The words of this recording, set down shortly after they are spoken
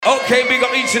Okay, big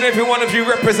up each and every one of you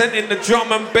representing the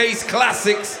drum and bass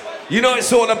classics. You know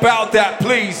it's all about that.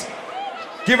 Please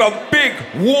give a big,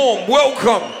 warm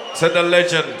welcome to the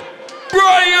legend,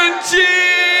 Bryan G.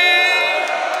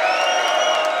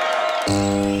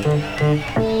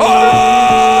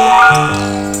 Oh!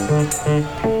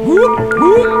 Whoop,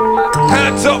 whoop.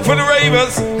 Hands up for the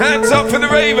ravers. Hands up for the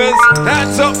ravers.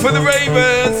 Hands up for the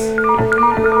ravers.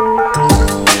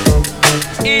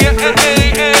 Yeah,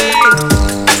 hey, hey.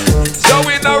 So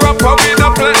we no rapper, we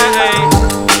no play.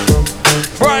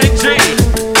 Bryan G.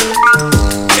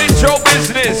 Intro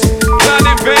business.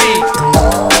 Planet V.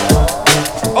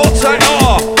 Outside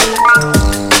R.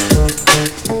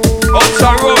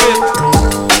 Outside Robin.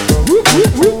 Whoop,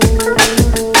 whoop, whoop.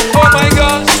 Oh my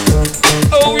gosh.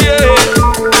 Oh yeah.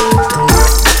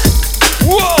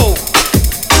 Whoa.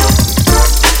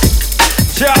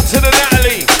 Shout out to the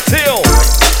Natalie. Till.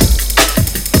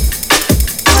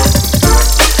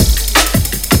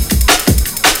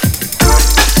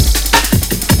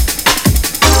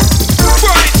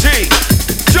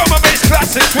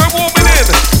 Classics, we're warming in.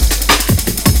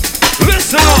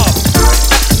 Listen up.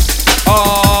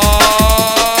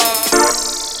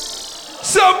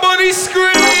 Somebody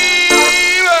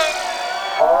scream.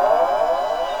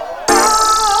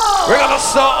 We're gonna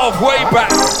start off way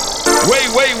back.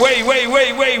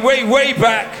 Way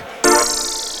back.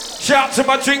 Shout out to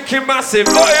my drinking massive.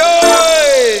 Oi,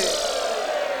 oi.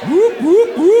 Whoop,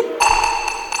 whoop, whoop.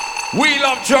 We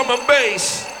love drum and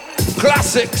bass.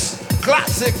 Classics.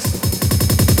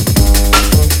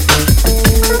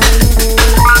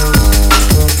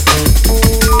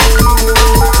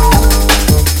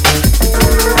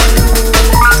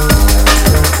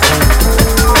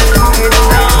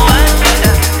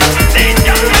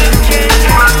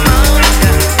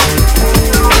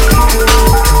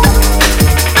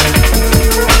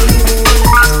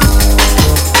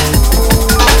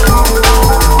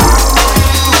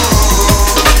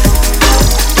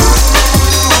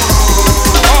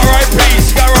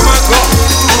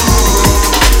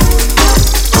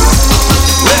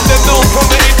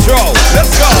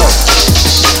 Let's go.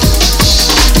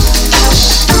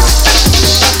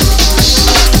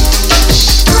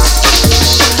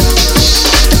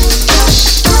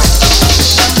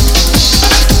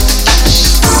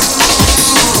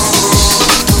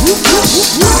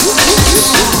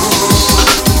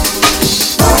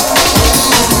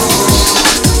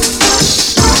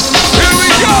 Here we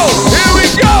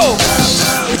go.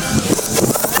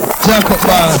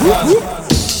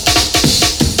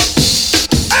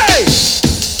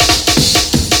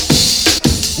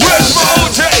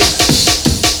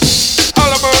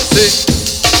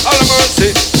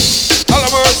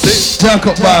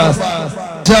 Jacob Bryan.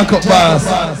 Jacob Bryan.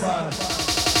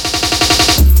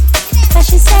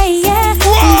 First you say yeah, and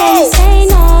then you say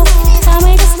no. Tell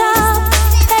me to stop,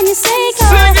 then you say go.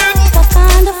 Sing it. What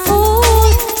kind of fool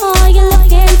are you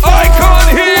looking for? I can't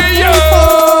hear you.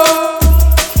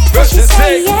 First you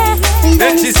say yeah, and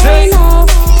then you you say say no.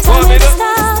 Tell me to stop,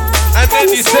 stop, and then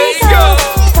you say go.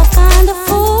 What kind of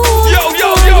fool Yo, are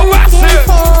you massive.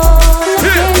 looking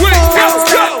Here for? we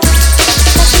go.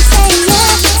 First you say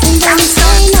yeah, and then you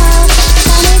say no.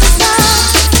 Tell me to stop,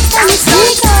 then you say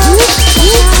go. What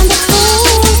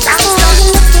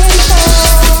kind of fool are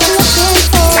you looking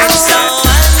for?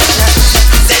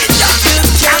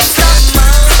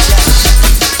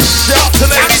 Shout to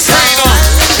Lady Trina.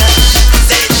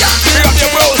 Big up your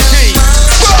broski.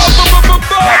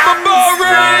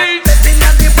 Rage.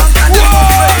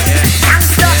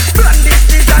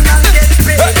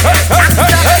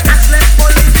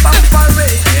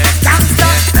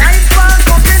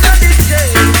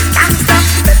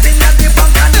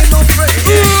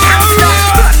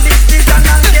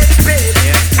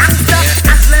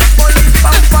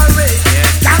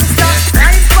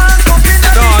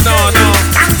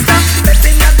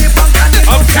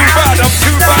 I'm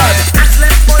too bad.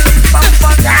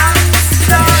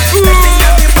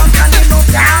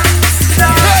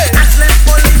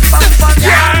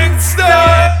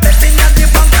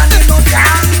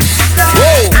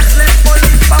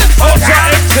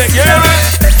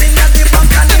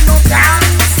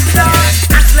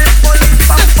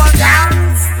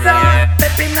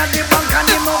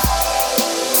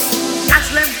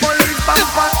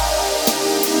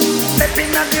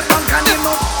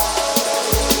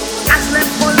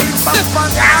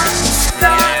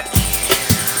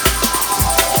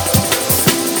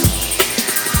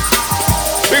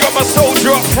 Big up my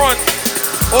soldier up front.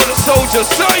 All the soldiers.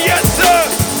 Sir, yes, sir.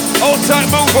 Old time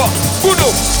mover.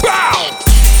 Boodoo. Bow.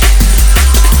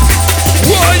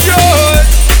 Warrior.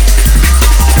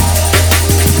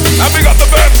 And we got the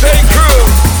birthday crew.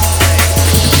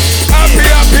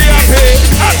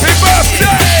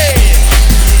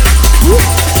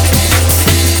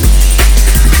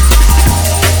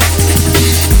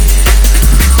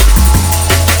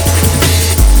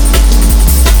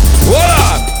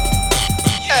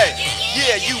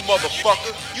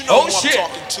 motherfucker. You know who shit. I'm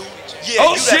talking to. Yeah,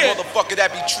 you that motherfucker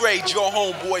that betrayed your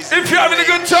homeboys. If you're having a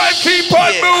good time, keep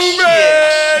on moving.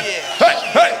 Hey,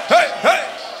 hey, hey, hey.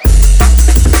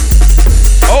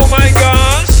 Oh my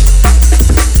gosh.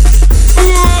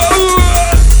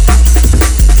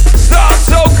 Start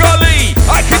so gully.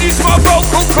 I can use my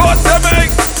vocal cords to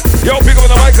make. Yo, pick up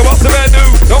the mic, I'm off the menu.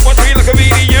 Don't want me like a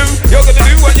VDU. You're gonna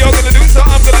do what you're gonna do, so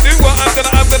I'm gonna do what I'm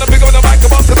gonna pick up the mic,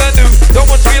 I'm off the menu. Don't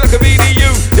want me like a VDU.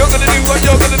 You're gonna do what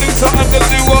you're gonna do, so I'm gonna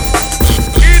do what.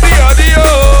 Idiodio.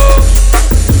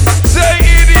 Say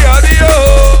idiodio.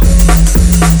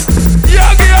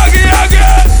 Yaga, yaga,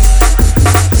 yaga.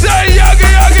 Say yaga,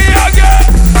 yaga, yaga.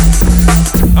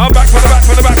 I'm back from the back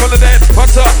from the dead.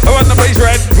 Funsta, I run the place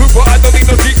red. Group, I don't need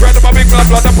no secret. My big blood,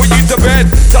 I put you to bed.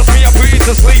 Just me, I put you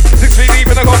to sleep. 6 feet deep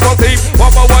and I got 4 teeth.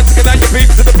 One by one, get out your feet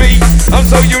to the beat. I'm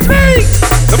so unique.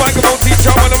 The microphone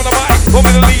teacher, when I'm on the mic. Put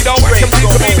me the lead, I'll whack them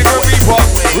to me, the Reaper.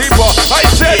 Reaper, I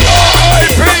said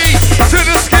R.I.P. to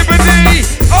the Skibbity.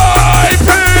 R.I.P.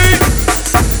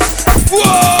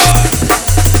 What?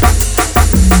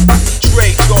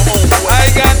 Trade your homeboy.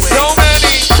 I got so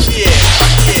many.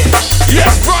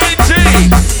 Yes, Bryan T.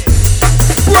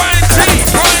 Bryan T.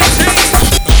 Bryan T.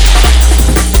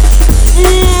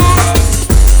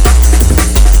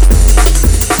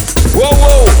 Whoa,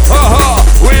 whoa, ha ha.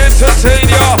 We entertain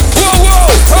ya. Whoa, whoa,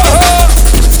 ha ha.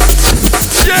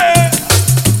 Yeah.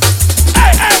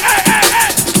 Hey, hey, hey, hey,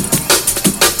 hey.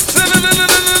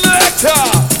 Selector.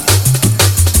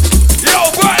 Yo,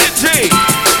 Bryan T.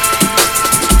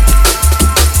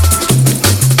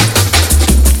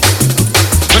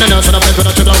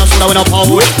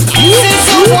 It's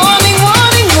a warning,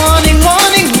 warning, warning, warning,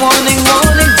 warning, warning,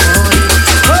 warning.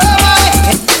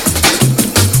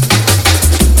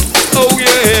 Oh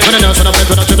yeah.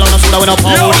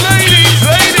 Yo, ladies,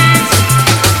 ladies.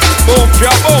 Bump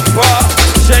ya bumper.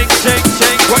 Shake, shake,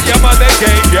 shake what your mother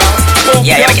gave ya. Bump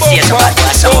Yeah, ya we can see it,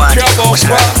 bumper. so Bump ya what's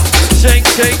bumper. Shake,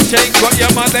 shake, shake what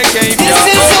your mother gave ya.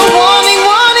 This is a warning,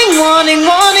 warning, warning,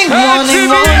 warning, Hands warning, in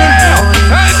the warning, air.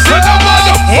 warning. Hands in the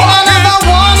Ain't motherfucking. another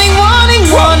warning, warning,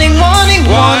 warning, warning,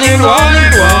 warning,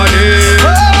 warning, warning.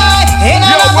 Ain't Yo,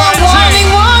 another Bryan T. warning,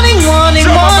 warning, warning,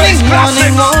 Drum and warning, bass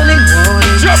classic. warning, warning,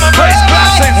 warning. Drum and bass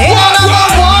classic. Ain't What, another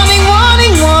what? warning,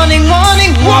 warning, warning,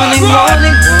 warning, warning, what?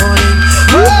 warning, warning.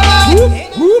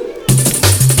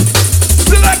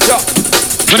 Selector.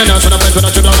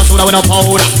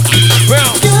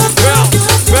 Bounce, bounce,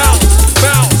 bounce,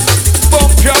 bounce.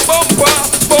 Bump ya bumper.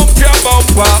 Bump ya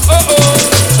bumper. Uh-oh.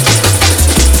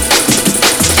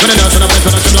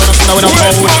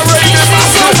 Where's my rating It's a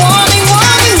master? warning,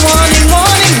 warning, warning,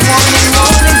 warning, warning, warning,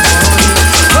 warning.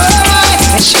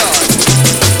 Sure.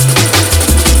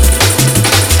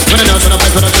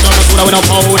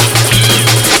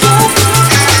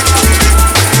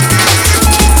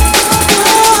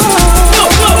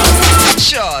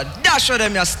 Sure, dash show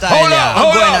them your style. Hold yeah. up, I'm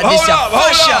hold going up, at this hold up,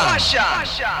 hold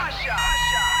fashion.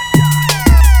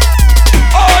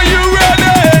 Are you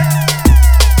ready?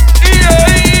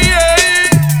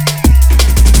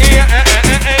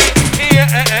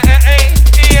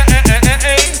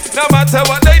 No matter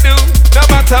what they do, no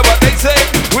matter what they say,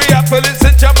 we have to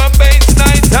listen drum and bass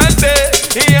night and day.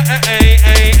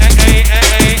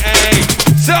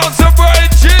 Sounds of Bryan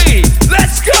G.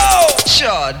 Let's go.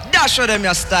 Sure, dash show them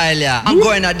your style. Yeah. I'm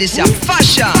going at this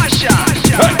fashion. Hey,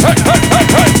 hey, hey, hey,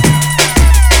 hey.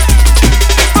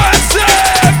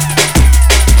 Massive.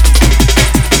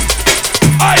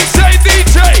 I say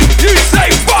DJ, you say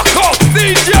fuck off,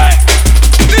 DJ.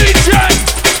 DJ,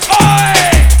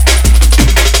 oi.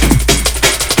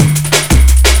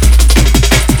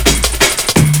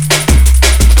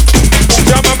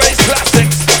 Drum and bass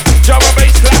classics, drum and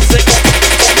bass classics.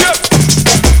 Yep.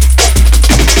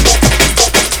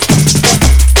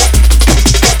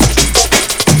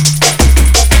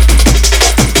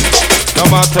 No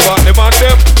matter what them on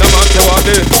them, no matter what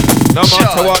them, no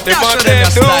matter what them on them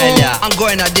do. I'm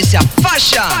going at this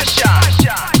fashion.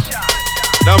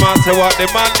 No matter what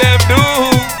them on them do.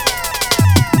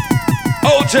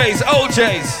 OJs,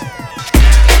 OJs.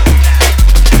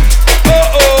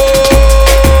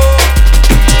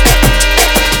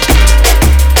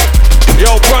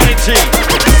 Yo, Bryan G,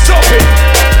 stop it,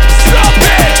 stop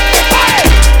it. Hey.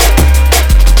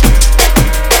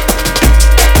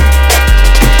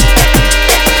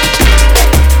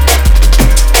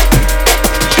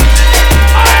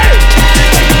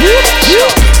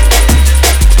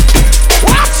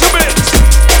 What's a bit?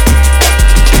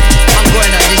 I'm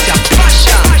going at this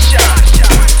fashion.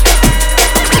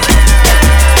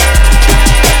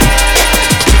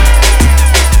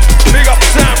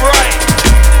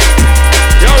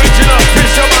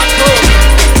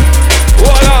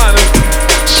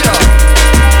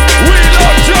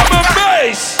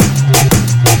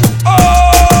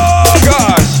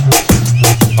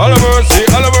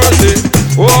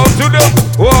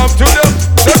 warm to them.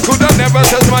 They could have never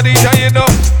said my DJ, you know.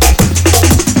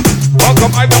 How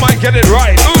come I might get it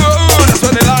right? That's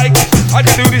what they like. I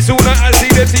can do this sooner. I see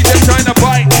the teacher trying to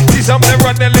bite. See some of them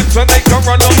run their lips when they come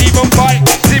run, don't even fight.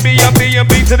 See me and B and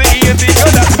B to the E and D, girl,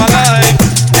 that's my life.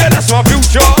 Yeah, that's my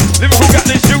future. Liverpool got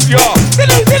this shoot, y'all.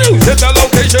 Send the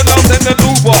location, I'll send the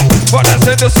Uber. But I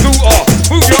send the scooter.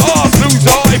 Move your ass,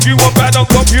 loser. If you want bad on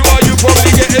computer, you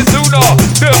probably get it sooner.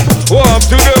 Them, warm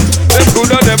to them. Them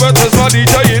could have never touched my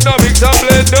DJ in a mix and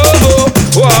blend.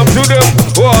 Warm to them,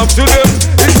 warm to them.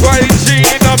 It's Bryan G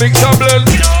in a mix and blend.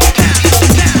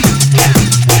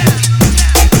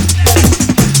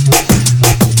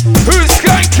 Who's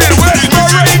skanking? Where's my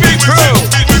raving crew?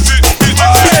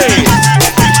 Hey!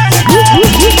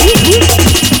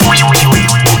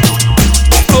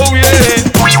 Oh yeah!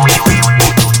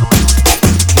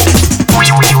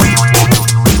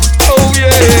 Oh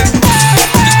yeah!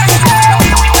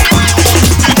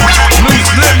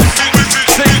 Loose lips,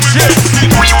 sink ships.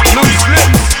 Loose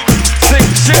lips, sink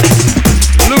ships.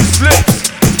 Loose lips,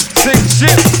 sink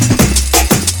ships.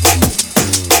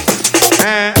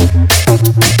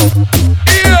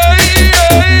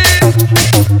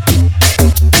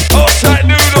 Outside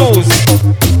noodles.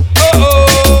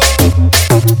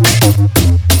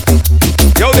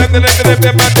 Yo, them man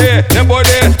there, them boy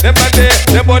there, them man there,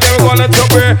 them boy there, we gonna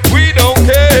top here. We don't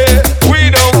care, we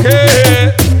don't care.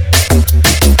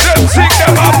 Them sing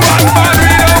them up, man,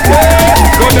 we don't care.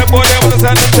 Go them boy there, wanna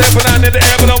stand them safe and in the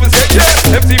air, but always say yeah.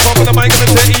 MC pop on the mic and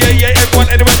say yeah, everyone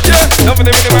anyway, yeah. None of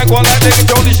them in the mic while I take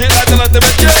control the shit like the London,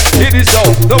 yeah. It is so,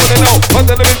 don't wanna know what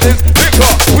the limit is,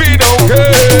 because we don't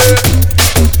care.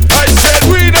 I said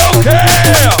we don't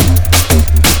care.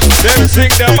 Them sing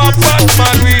them up,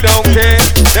 man, we don't care.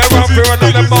 They're up here on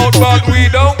the mouth, but we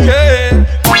don't care.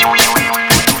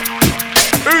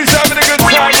 Who's having a good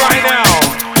time right now?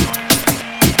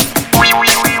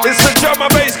 It's the drum and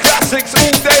bass classics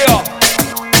all day up.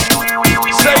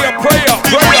 Say a prayer,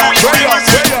 prayer, prayer, prayer.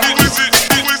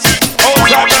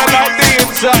 Outside man like the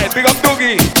inside. Big up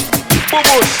Doogie,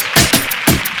 Bubush,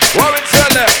 Warren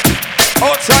Teller.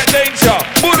 Outside danger,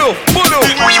 Budu, Budu.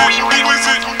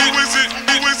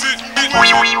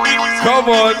 Come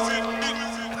on.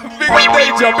 Big up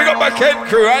danger, big up my Kent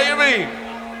crew, how you mean?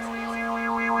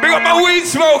 Big up my weed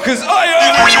smokers,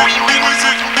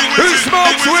 who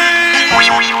smokes weed?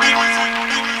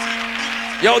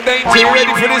 Yo, danger, you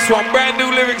ready for this one? Brand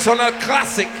new lyrics on a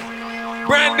classic.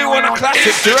 Brand new on a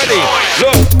classic, you ready?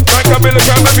 Look, Frank a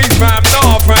milligram of beef, fam.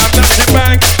 No, fam, that's your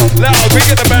bank. Loud, big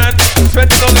in the band.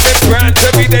 Spending on the big brands.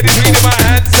 Every day this weed in my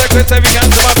hands. Seconds, every can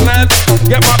to my plan.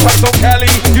 Get my packs on Cali.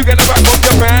 You get the back on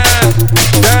Japan.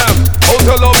 Damn,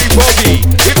 hotel lobby bogey.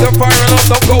 If the firing up,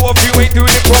 don't go off. You ain't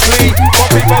doing it properly. One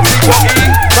people see what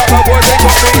me. Rapper boys, they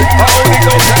got me. I only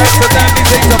go to Amsterdam. These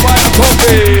things are buy a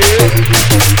coffee.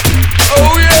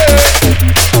 Oh yeah.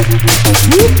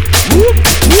 Whoop,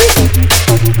 whoop, whoop.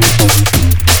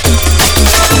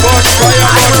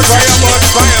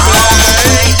 Fire, blind.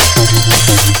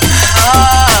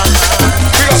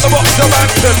 We got the box of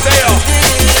Hampton there.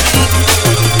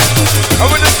 And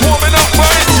we're just warming up,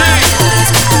 Bryan G.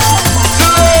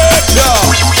 Selector.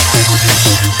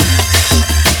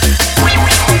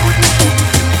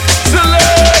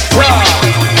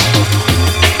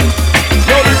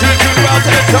 Yo, this is about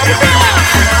to enter the band.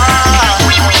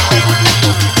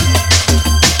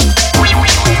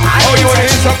 Oh, you wanna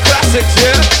hear some classics,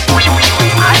 yeah?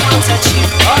 I will touch you.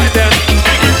 Alright then.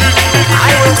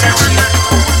 I will touch you.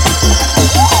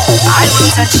 I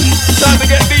will touch you. Time to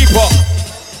get deeper.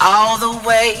 All the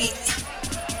way.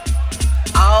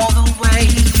 All the way.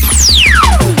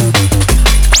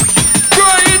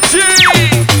 Bryan G.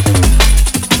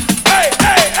 Hey,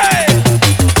 hey, hey.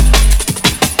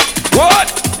 What?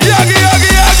 Yagi, yagi,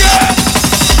 yagi.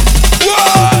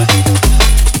 What?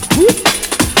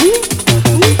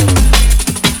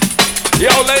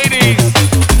 Yo, ladies.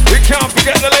 We can't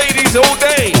forget the ladies all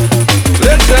day.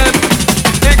 Listen.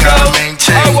 It goes.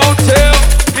 I won't tell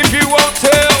if you won't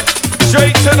tell.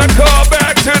 Straight to the car,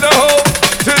 back to the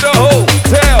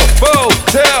hotel,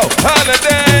 motel,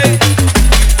 holiday.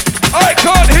 I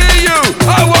can't hear you.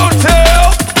 I won't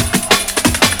tell.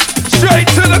 Straight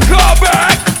to the car,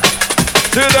 back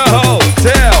to the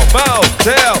hotel,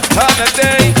 motel,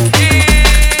 holiday.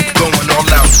 Going all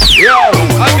out. Yo,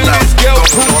 I knew this girl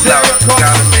called Sarah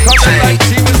coming like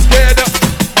she was scared up.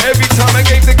 Every time I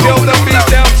gave the girl the beat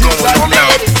down, she was like,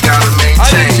 I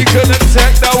think she couldn't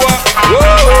take the work. Whoa.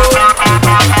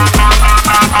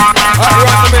 I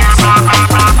run the mix.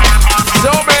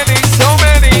 So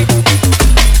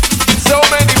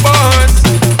many bars.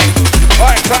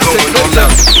 Alright, classic,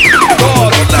 listen.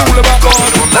 God, it's all about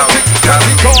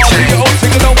God.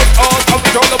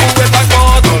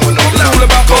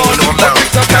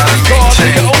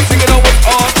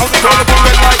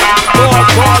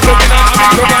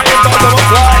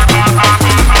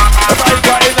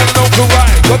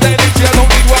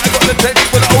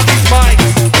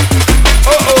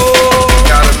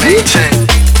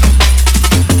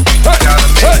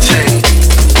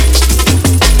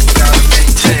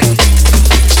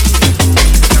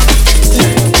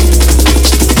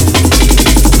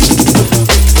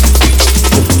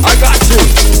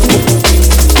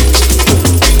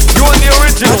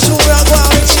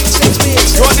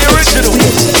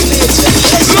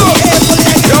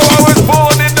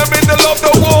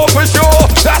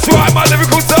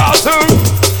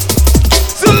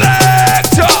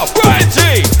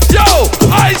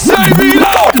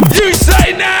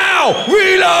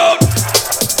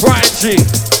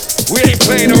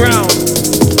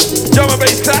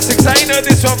 classics. I ain't heard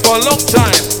this one for a long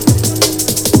time.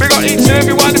 Big up each and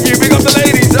every one of you. Big up the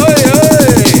ladies. Oi,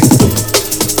 oi.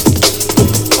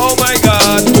 Oh my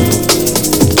God.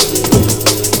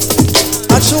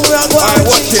 Alright,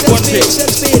 watch it.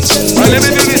 Alright, let me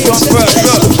do this one first.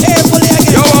 Look.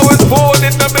 Yo, I was born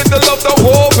in the middle of the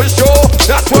war for sure.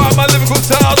 That's why my lyrical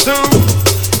style too.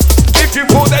 If you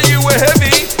thought that you were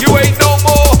heavy, you ain't no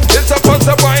more. It's a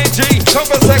Funsta Bryan G. Come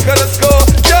a second and score.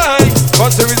 Yeah.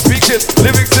 Funsta is speaking.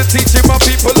 Lyrics are teaching. My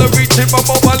people are reaching. My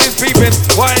mobile is beeping.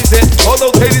 Why is it? All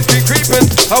those ladies be creeping.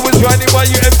 I was riding while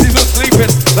you MCs were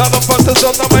sleeping. Now the Funsta's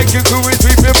on the mic, your crew is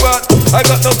weeping. But I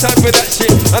got no time for that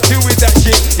shit. I'm through with that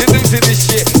shit. You're new to this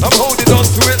shit. I'm holding on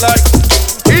to it like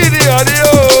idiot.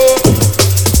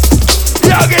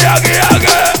 Yaga, yaga,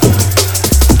 yaga.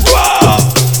 Whoa.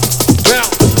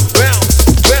 Bounce, bounce,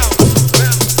 bounce,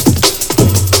 bounce.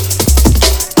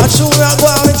 I show where I go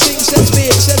out and sing, set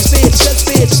speed, set speed, set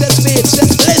speed, set speed, set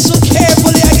speed. Listen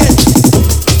carefully again.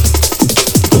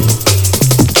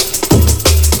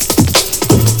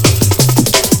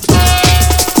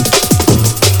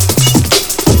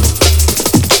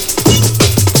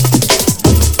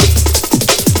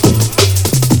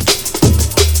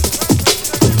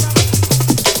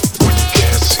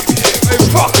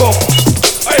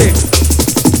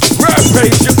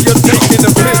 You're taking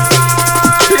the piss.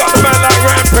 You got the man like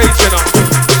Rampage, you know.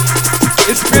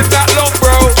 It's been that long,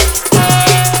 bro.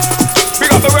 We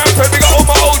got the Rampage, we got all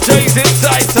my OJs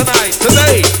inside tonight,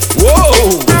 today.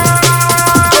 Whoa.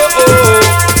 Uh-oh.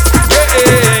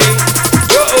 Yeah.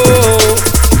 Uh-oh.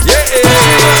 Yeah.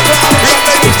 We got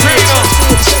Lady Trina.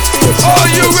 Are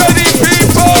you ready,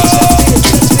 people?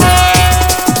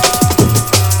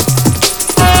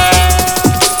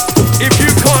 If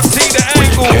you can't see the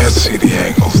angles, can't see the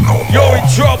angles no more. You're in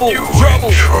trouble, You trouble,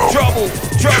 in trouble,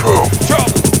 trouble,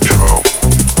 trouble, trouble.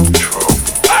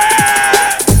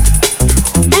 Ah!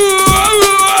 Ooh, ooh,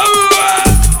 ooh, ah!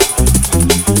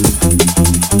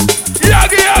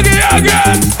 Yaga, yaga, yaga.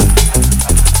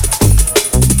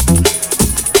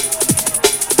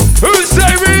 Who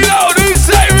say reload? Who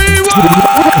say rewind?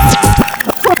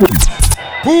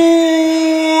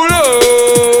 Pull up.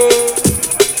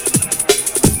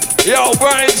 Yo,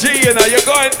 Bryan G, you know, you're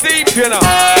going deep, you know.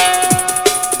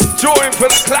 Join for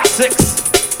the classics.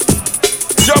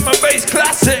 Drum and bass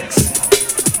classics.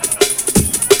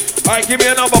 Alright, give me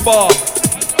another bar.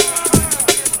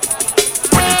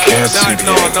 When you can't see the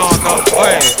angles no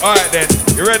more. Alright then,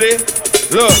 you ready?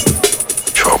 Look.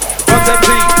 Trouble.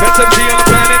 SMT on the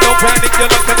planet, don't panic. You're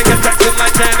not gonna get taxed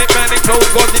like Janet. Manic, close,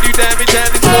 God did you damage, and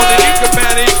it's more than you can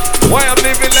manage. Why I'm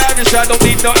living lavish, I don't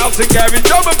need no house and garage.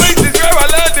 Drum and bass is where I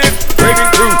learned it.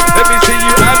 Raving crew, let me see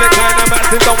you have it. Kinda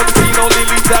massive, don't wanna see no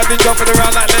Lily Savage jumping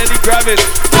around like Lenny Kravitz.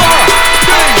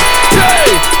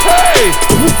 Hey!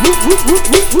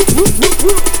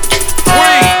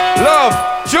 We love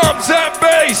drums and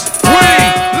bass. We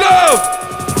love.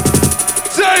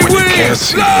 Say When we you can't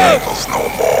see the love. angles no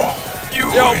more. You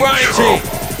Yo, in Bryan G.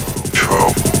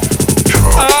 trouble.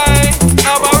 I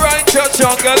am a righteous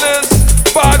junglers.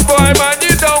 Bad boy, man,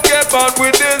 you don't get bad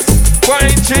with this.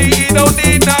 Bryan G, you don't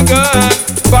need no gun.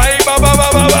 Bye, ba, ba, ba,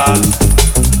 ba, ba.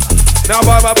 Now,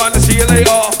 bye, bye, bye, see you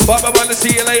later. Bye, bye, bye,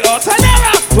 see you later.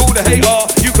 Tanera! To the hater,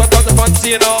 you got on the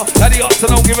fancy and all. That the odds, I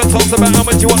don't give a toss about how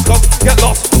much you want cost. Get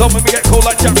lost, don't make me get cold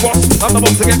like Jack Frost. I'm the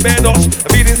boss to get bare dosh. I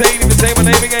mean, this ain't even say my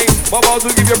name again. My bars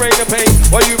will give your brain the pain.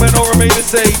 While you men all remain the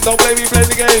same. Don't blame me, play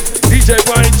the game. DJ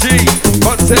Bryan G,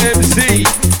 Funsta MC.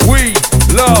 We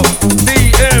love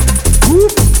DM.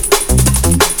 Whoop.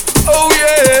 Oh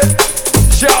yeah.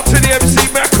 Shout to the MC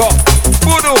Mecca.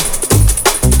 Voodoo.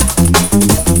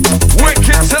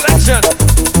 Wicked selection.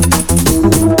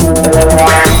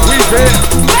 We fit.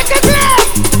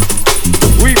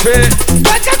 We fit.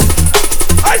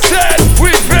 I said we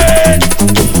fit.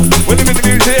 When I'm in the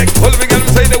music, all of them gonna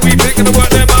say that we fit. Gonna work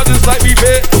them out just like we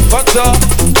fit. Funsta.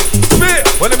 Spit.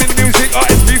 When I'm in the music,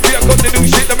 artists be fit. I got the new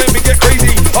shit that make me get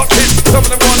crazy. Hot kids. Some of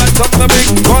them want like some of them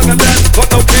big. One and that. Got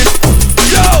no kids.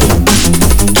 Yo.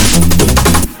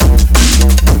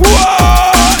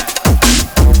 What?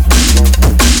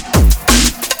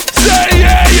 Say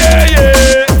yeah, yeah,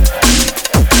 yeah.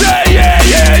 Say yeah,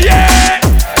 yeah, yeah.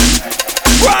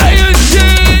 Bryan G.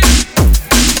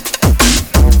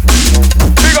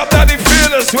 Big up Daddy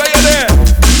Fearless, where you there?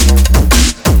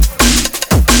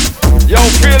 Yo,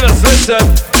 Fearless, listen.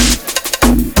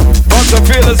 Bunch of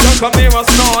fearless, don't come near us,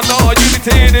 no,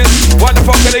 unity in this. Why the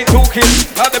fuck are they talking?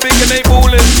 How the big and they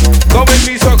balling? Don't make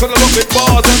me circle a lot with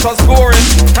bars and start scoring.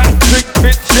 Hat trick,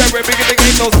 bitch, sharing, bigger the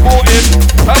game, no sporting.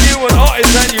 How you an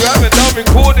artist and you haven't done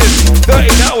recording?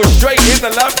 30 hours straight in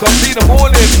the lab, come see the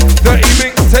morning. 30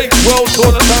 mixtapes, world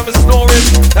tour, that's how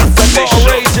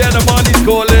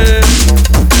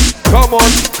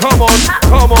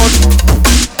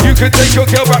can take your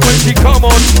girl back when she come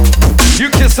on. You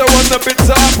kiss her on the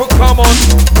bitter apple, come on.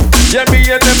 Yeah, me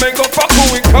and them ain't gon' fuck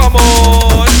with, come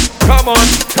on. Come on,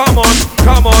 come on,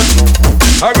 come on.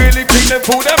 I really think them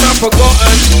fool them have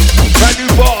forgotten. Brand new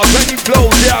bars, brand new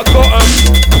flows, yeah I got them.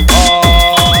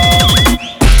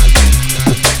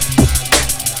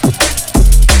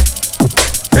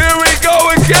 Here we go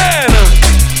again.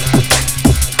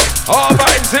 All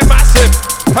vibes in massive.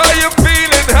 How you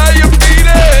feeling? How you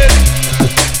feeling?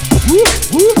 Woo,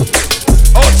 woo.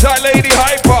 Outside lady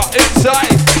hyper,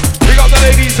 inside. Big up the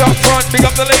ladies up front, big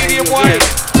up the lady in white.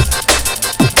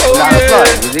 Oh yeah,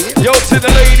 yo to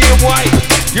the lady in white.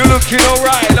 You looking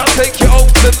alright, I'll take you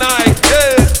home tonight.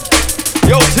 Yeah.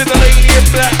 Yo to the lady in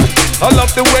black. I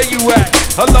love the way you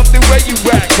act, I love the way you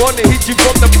act. Wanna hit you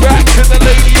from the back to the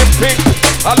lady in pink.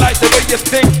 I like the way you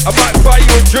think, I might buy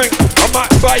you a drink. I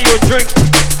might buy you a drink.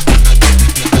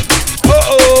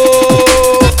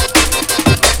 Uh-oh.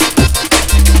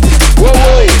 Whoa,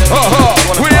 whoa, ha-ha.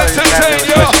 We entertain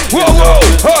ya. Whoa, whoa,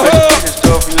 ha-ha.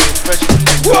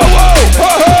 Whoa, whoa,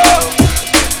 ha-ha.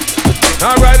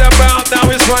 Alright about now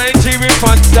it's Bryan G with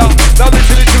Funsta. Now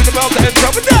listen to the about the head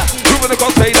top of that. Moving the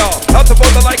cross fader. Out the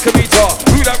bottle like a meter.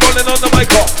 Who that rolling on the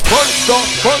mic up? Funsta,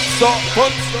 Funsta,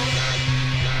 Funsta.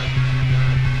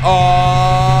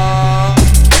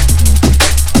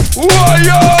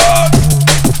 Warrior.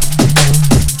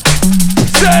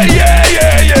 Say yeah,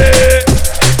 yeah, yeah.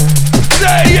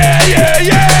 Say yeah, yeah,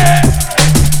 yeah.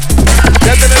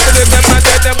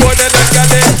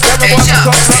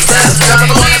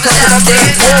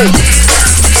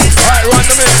 Alright, run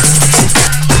them in.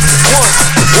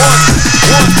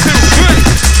 One, two, three.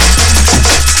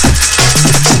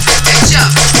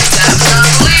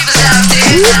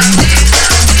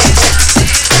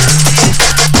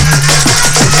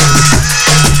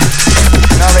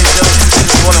 Now they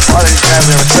just want to follow these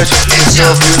family, especially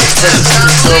yourself,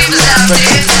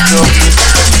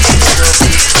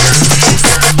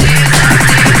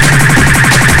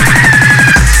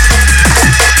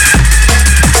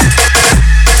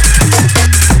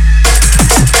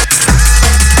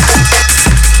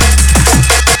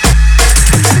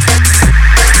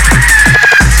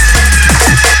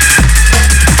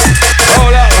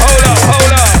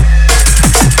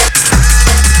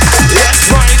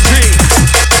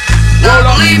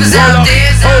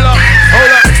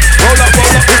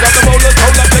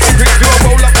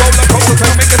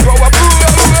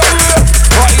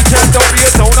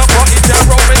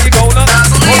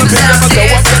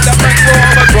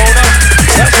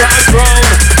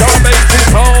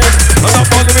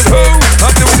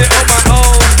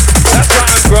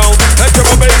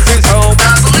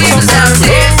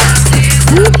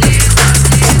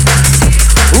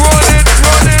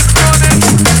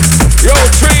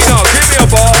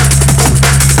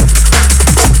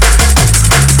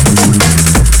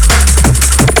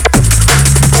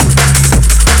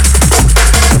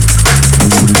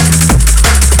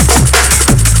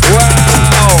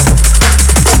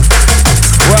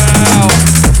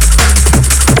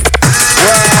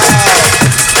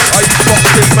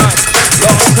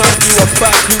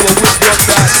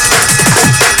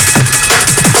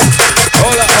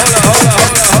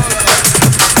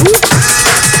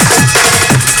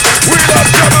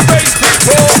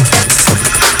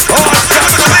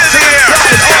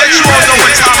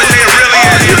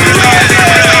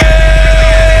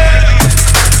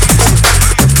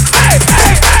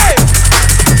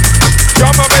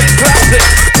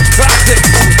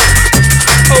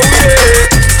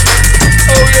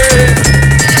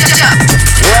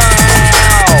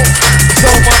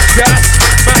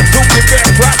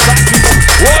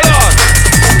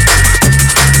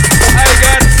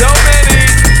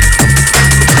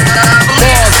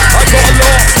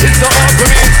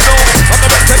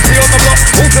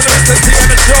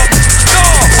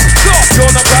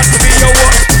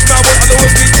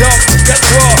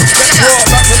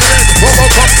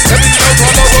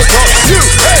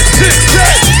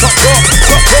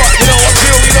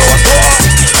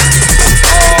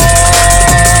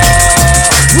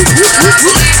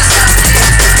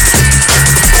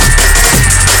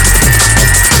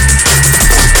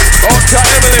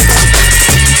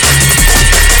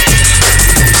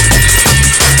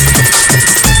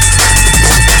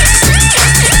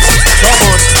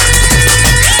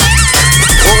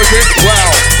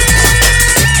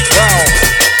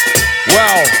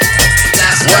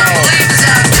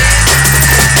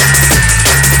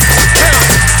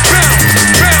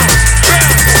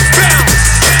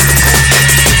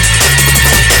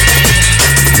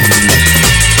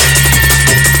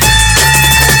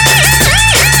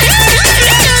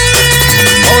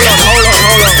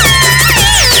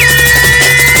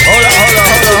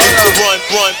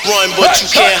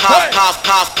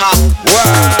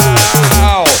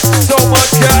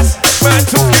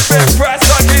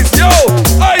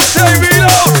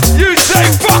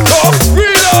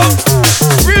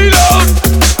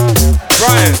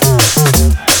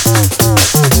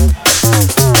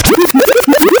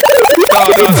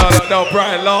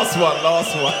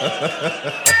 Last one.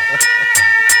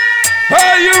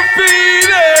 How you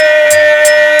feeling?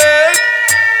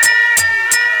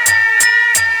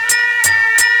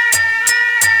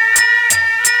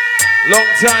 Long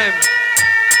time.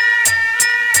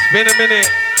 It's been a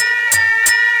minute.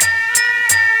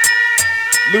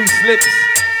 Loose lips,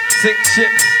 sink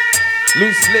ships.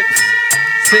 Loose lips,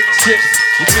 sink ships.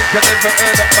 You think I never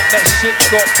heard that, but that shit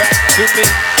got back to me.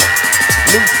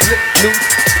 Loose lip, loose.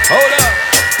 Hold up.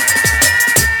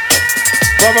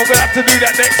 Well, I'm gonna have to do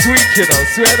that next week, you know.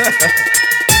 Swear that.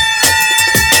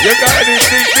 You got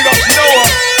anything? You know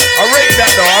what? I rate that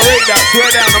though. I rate that. Swear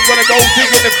down. I'm gonna go dig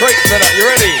in the crates for that. You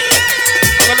ready?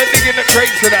 I'm gonna dig in the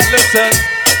crates for that. Listen.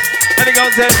 And he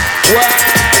goes in.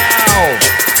 Wow.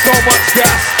 So much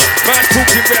gas. Man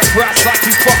talking red brass like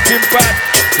he's fucking bad.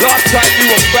 Last time you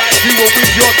were bad, you were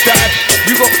with your dad.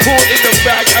 You got caught in the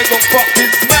bag and got fucking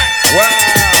smacked.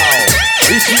 Wow.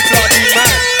 Is she bloody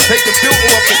mad? Take the filter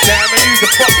off the cam and use the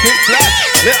fucking flash.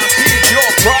 Let us see if your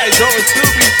prize or a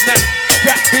Scooby snack.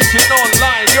 Catfishing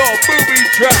online, your booby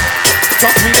trap.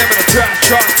 Toss me them in the trash,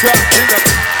 in the.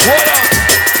 What up?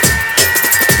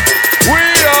 We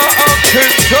are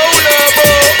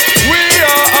uncontrollable. We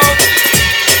are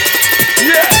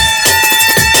yes.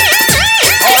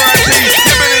 R.I.P.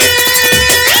 Simmony.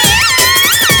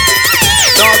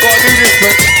 No, I gotta do this,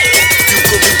 man.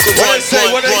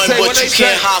 What they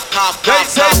say? They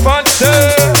say Funsta,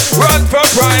 run for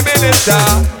Prime Minister.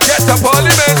 Get to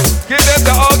Parliament, give them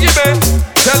the argument.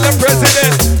 Tell the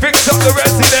President, fix up the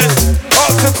resident.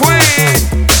 Ask the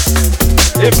Queen.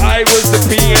 If I was the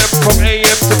PM from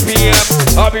AM to PM,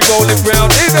 I'll be rolling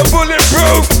round in a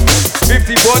bulletproof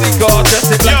 50 bodyguards, that's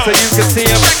it black so you can see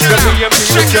them. The PM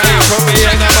people trying from me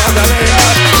and I'm out of there.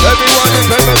 Everyone is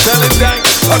ever selling that.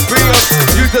 I'm free up,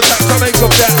 use the tax to make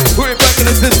up that. Put it back in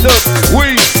the system.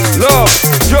 We love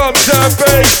drums and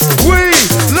bass. We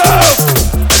love.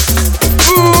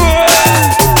 Ooh.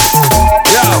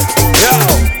 Yo.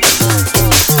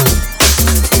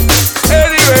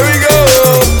 Anyway, we go.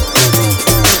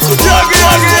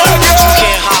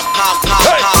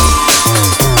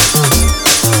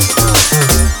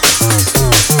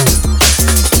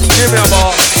 Give me a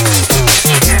ball.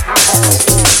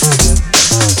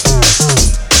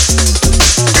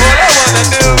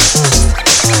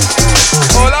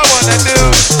 All I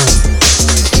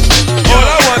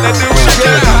wanna do is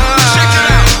get high.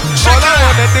 All I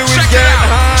wanna do is get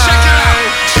high.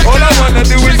 All I wanna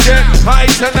do is get high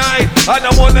tonight. I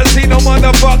don't wanna see no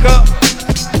motherfucker.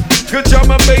 Good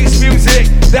drum and bass music,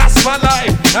 that's my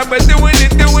life. And we're doing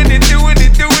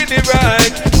it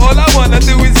right. All I wanna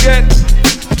do is get.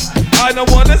 I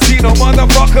don't wanna see no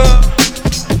motherfucker.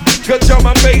 Good drum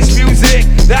and bass music,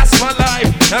 that's my life.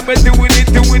 And we're doing it.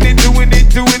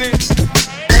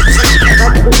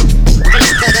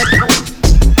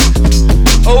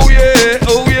 Oh yeah.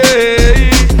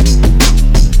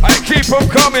 I keep them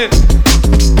coming.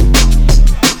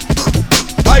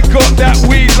 I got that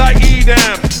weed like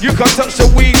Edam. You can touch the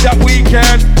weed that we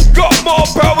can. Got more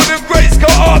power than Grace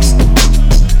got us.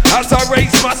 As I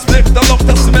raise my spliff, the lock,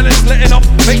 the smell is letting up.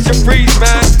 Makes you freeze,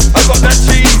 man. I got that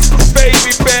cheese,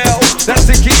 baby bell. That's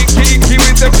the key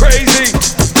with the crazy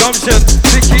gumption.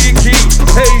 Sticky,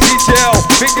 hazy gel.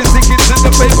 Fingers sticking to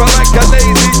the paper like a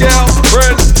lazy gal.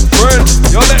 Friend,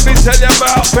 yo, let me tell you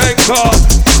about Peg Card.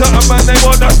 Something man, they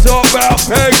wanna talk about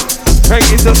Peg. Peg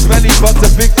is a smelly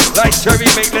butter big like cherry.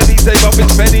 Make Lenny save up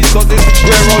his pennies cause it's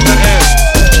square on the end.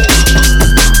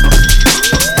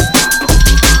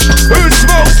 Who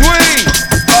smokes weed?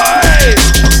 Hey!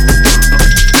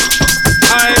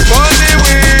 I'm on the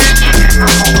weed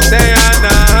day and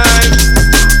night.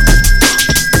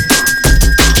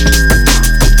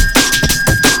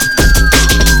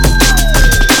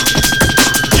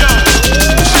 Yo,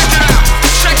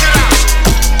 check it out.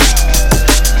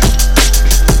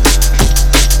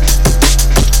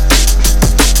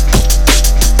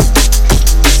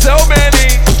 So many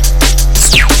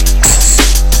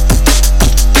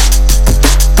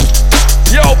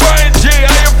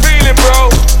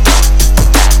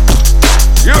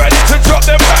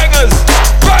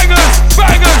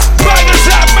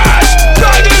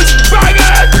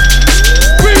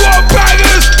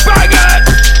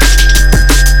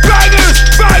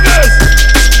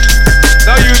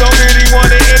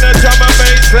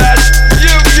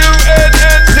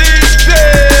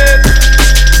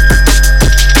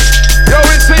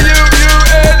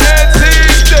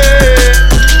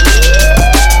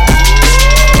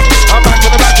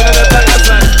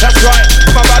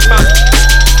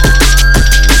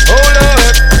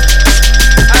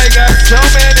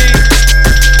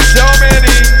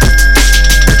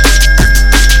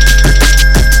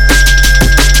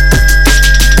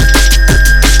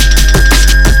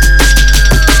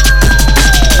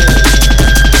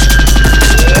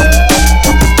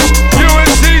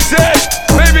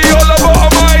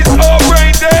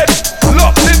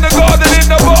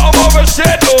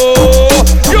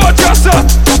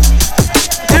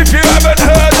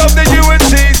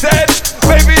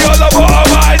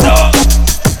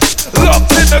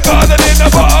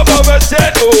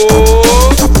U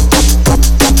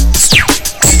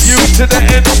to the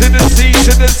M to the C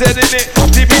to the Z in it.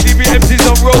 DB MC's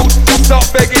on road. Start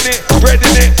begging it,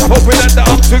 breading it. Hoping that the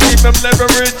up to give them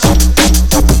leverage.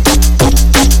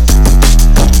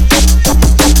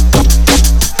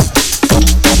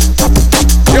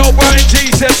 Yo, Bryan G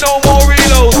said no more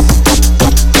reloads.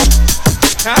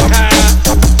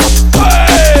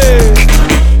 Hey!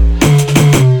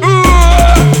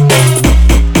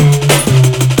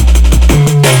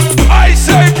 I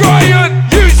say Bryan,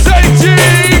 you say G.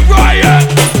 Bryan,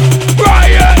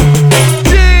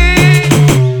 G.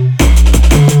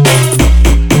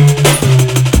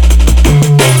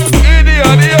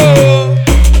 Idiot, Yagi.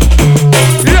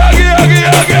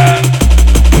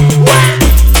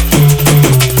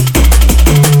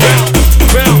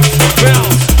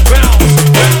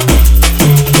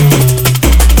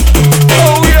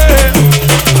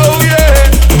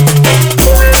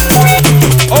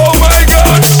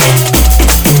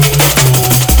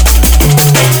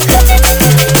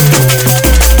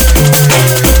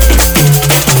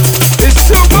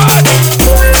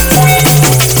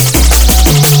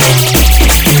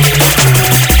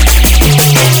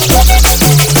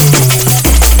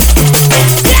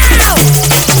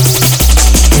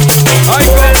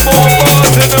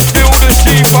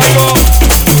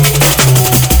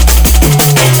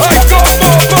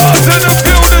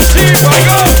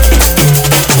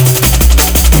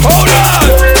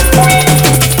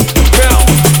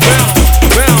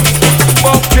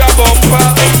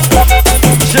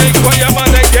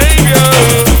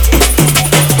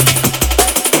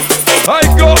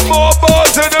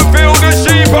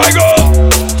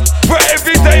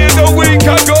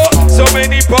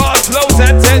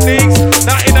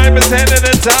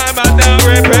 Time I now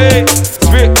repeat.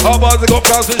 Spit hard bars, I got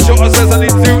crowds and shorter says I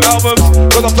need 2 albums.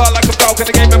 Cause I fly like a falcon,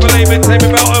 the game never lame, tame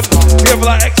about them. Together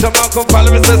like X and Malcolm,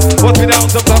 Valerie says, what's me down,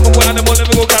 sometimes I'm one animal,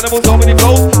 never go cannibal, so many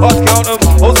flows, hard to count them.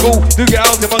 Old school, do get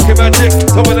out, the monkey magic.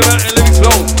 Some of them out and living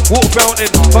slow, water fountain,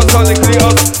 fun sounding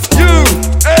clear.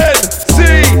 U-N-C-Z,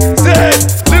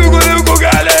 lyrical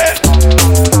galley.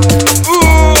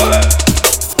 Ooh,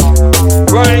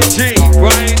 Bryan G.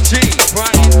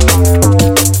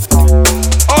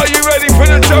 Are you ready for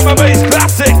the drum and bass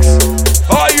classics?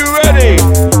 Are you ready?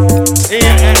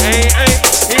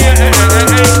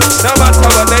 No matter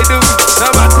what they do, no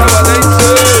matter what they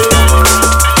say.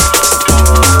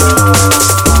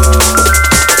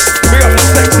 Big up the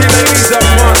sexy ladies up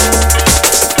front.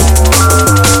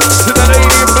 To the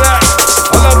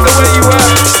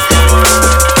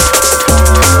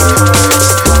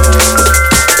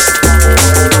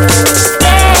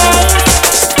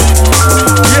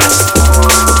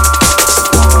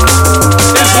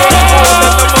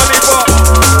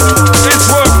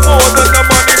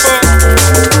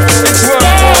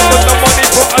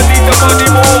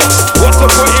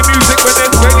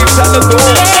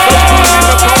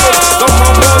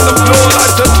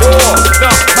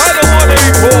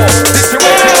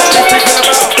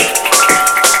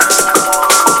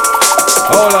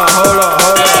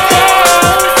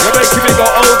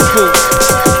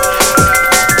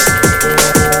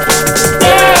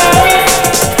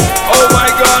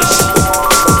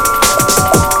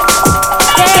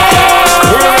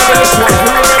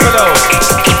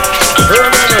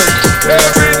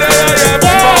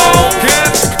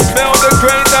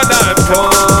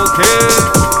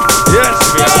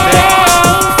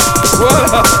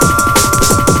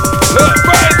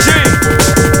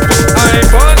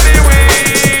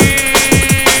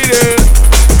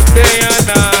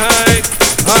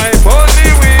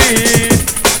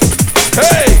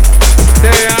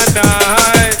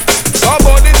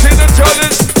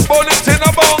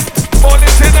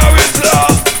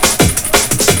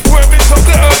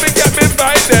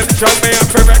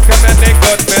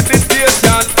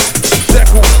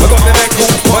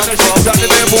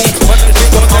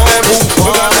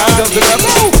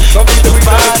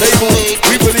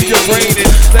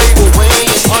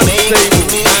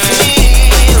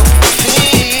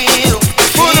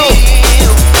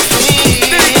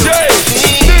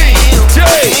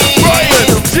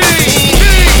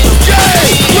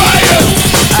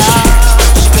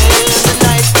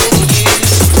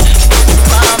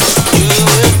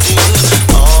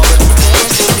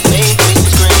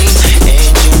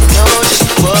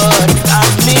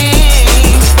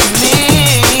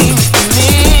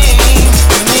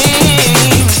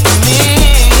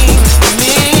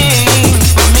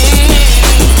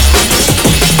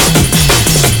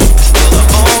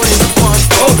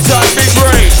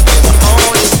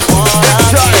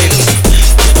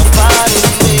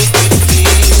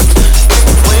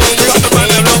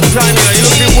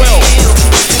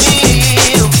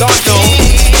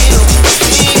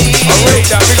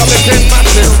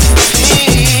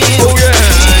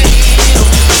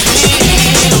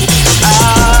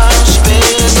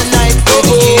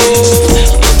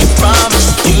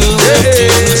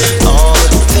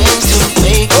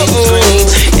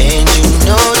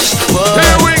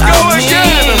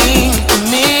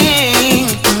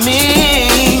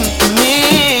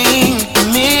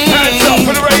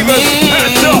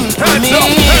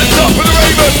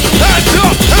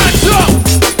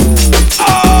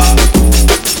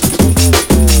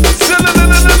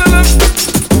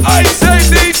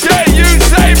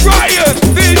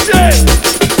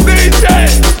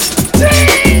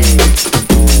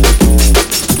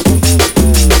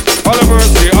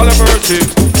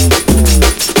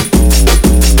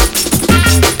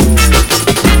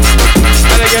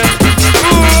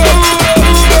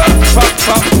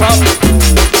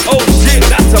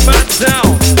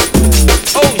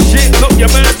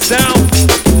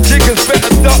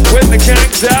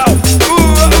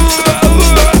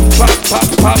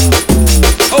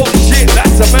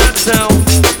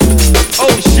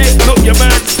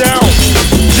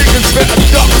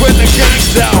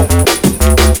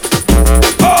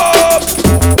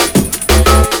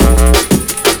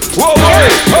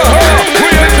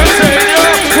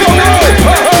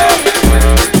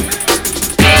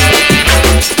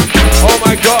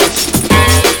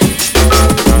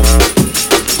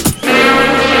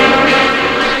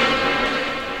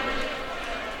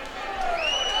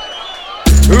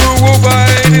will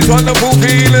find this wonderful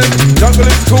feeling? Jungle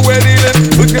is cool, we're dealing.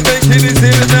 We can make it this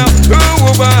healing now. Who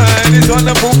will find this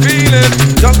wonderful feeling?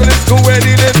 Jungle is cool, we're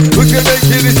dealing. We can make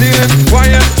it this healing.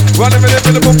 Bryan, running with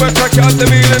the boom back track out the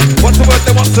feeling. What's the word,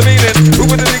 then what's the meaning? Who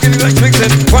with the nigga like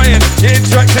mixing? Bryan, get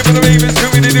interactive with the ravens. Who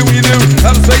we do what you do?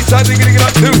 Out of space, I think it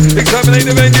up to exterminate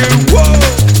the venue. Whoa!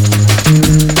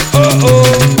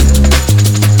 Uh-oh.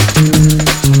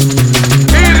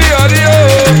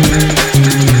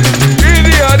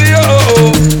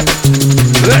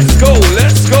 Let's go,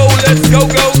 let's go, let's go,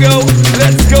 go, go.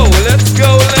 Let's go, let's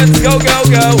go, let's go, go,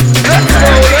 go. Let's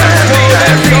go, let's go,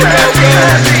 let's go, go, go.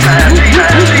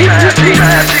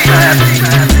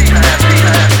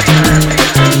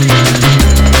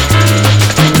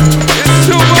 It's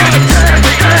too much.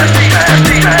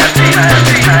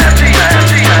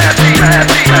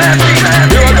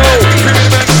 Here I go.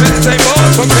 Same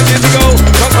bars from 10 years ago.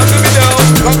 Come on, let me down.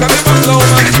 Come on, let me blow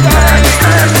my style.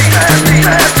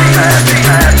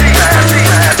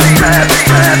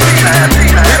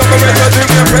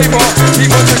 Paper,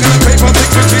 keep on taking the paper, think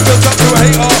we treat us up to a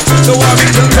hater. So I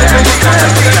reach the table, we can't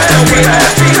have to let no way out.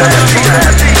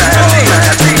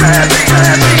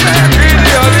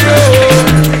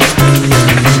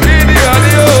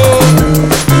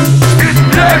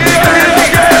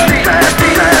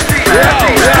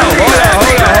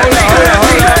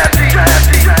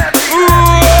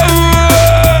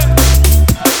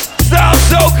 Sounds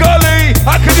so gully,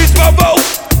 I could use my vote.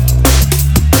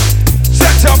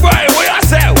 Set up right.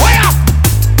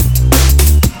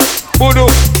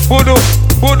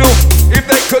 Voodoo, if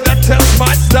they could have test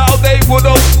my style, they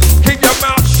would've. Keep your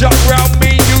mouth shut round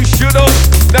me, you should've.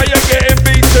 Now you're getting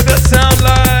beat to the sound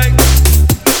like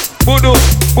voodoo.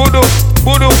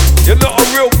 You're not a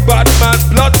real bad man,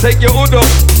 blood take your hood up.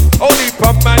 Only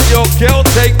pump man, your girl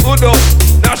take hood up.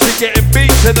 Now she getting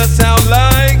beat to the sound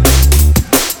like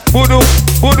voodoo,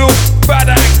 bad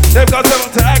act. They've got them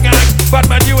to hang. Bad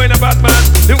man, you ain't a bad man.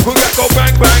 Little that go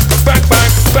bang, bang, bang,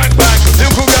 bang, bang, bang.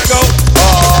 Little that go.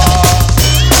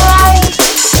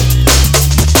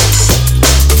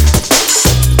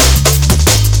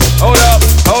 Hold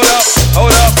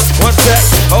up, one sec,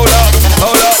 hold up.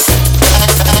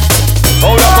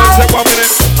 Hold up, 1 sec, 1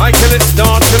 minute. I kill it,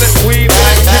 dance till it, we feel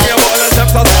it. Give me a bottle of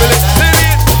I'll spill it.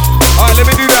 Alright, let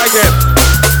me do that again.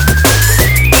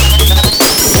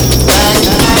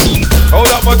 Hold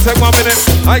up, 1 sec, 1 minute.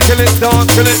 I kill it,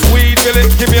 dance, fill it, weed, fill it.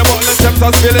 Give me a bottle of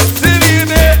I'll spill it. Silly in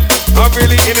it. I'm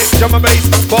really in it, drum and bass,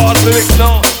 bars, lyrics,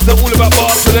 nah. It's all about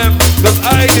bars for them, cause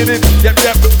I did it. Yep,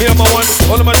 me and my one,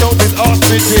 all of my notes is art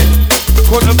rigid.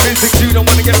 Quantum physics, you don't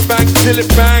wanna get banged till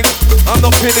it bang. I'm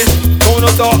not finished, going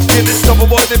on dark Guinness. Stop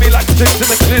avoiding me like chicks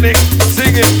in the clinic.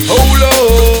 Singing, hold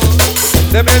on.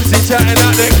 Them MC chatting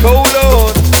out their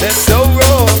colon. They're so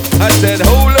wrong, I said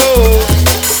hold on.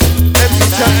 MC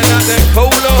chatting out their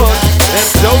colon. They're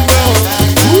so wrong.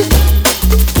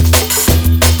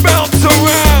 Bounce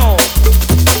around.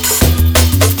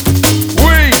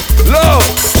 We love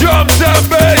drums and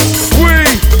bass. We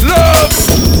love.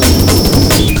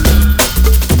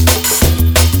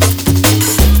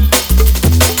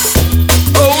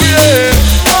 Oh yeah.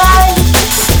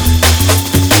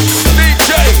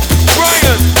 DJ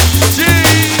Bryan G.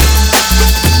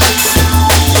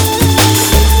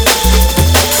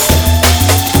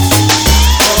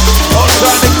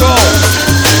 Outside the call.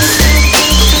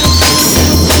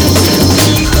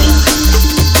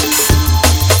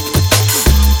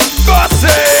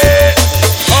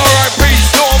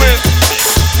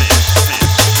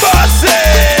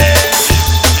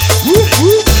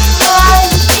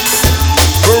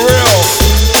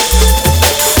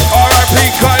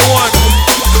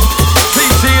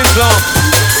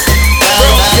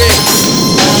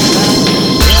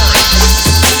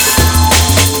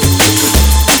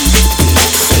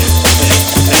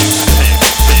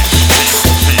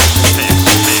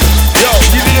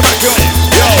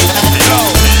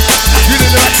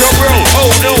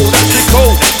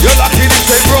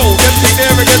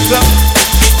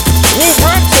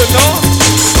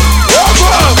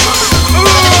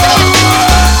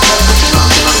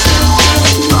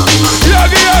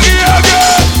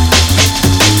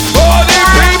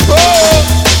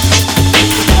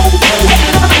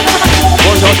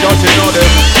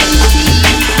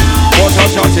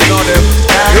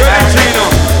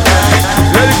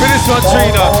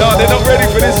 No, they're not ready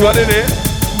for this one, innit?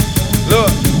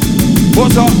 Look,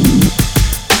 what's up?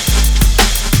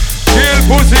 Kill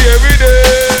pussy every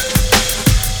day.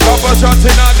 Couple shots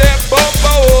in on them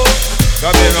bumbo.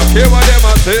 Cause they don't care what them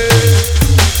a say.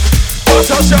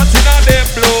 Bust a shot in on them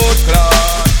blood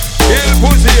clot. Kill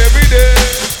pussy every day.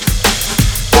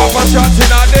 Couple shots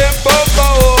in on them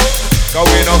bumbo. Cause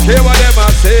we don't care what them a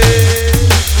say.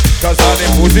 Cause all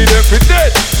them pussy them fi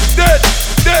dead, dead,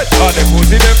 dead. All them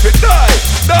pussy them fi die,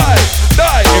 die,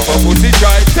 die. If a pussy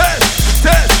try test,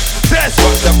 test, test.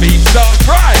 Watch the beat start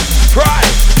cry, cry,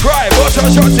 cry. Watch a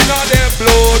shot in all them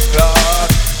blood clot.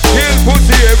 Kill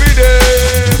pussy every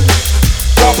day.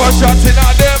 Drop a shot in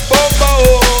all them bumper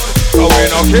hole. Cause we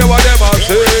don't care what them a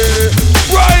say.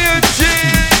 Bryan G.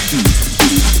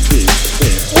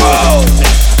 Whoa.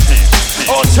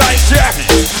 All tight Jack.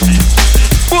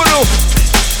 Bulu.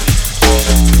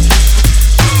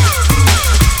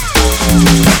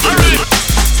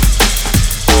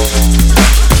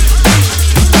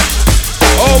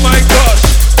 Oh my gosh.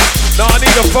 Now I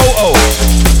need a photo.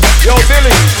 Yo,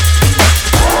 Billy.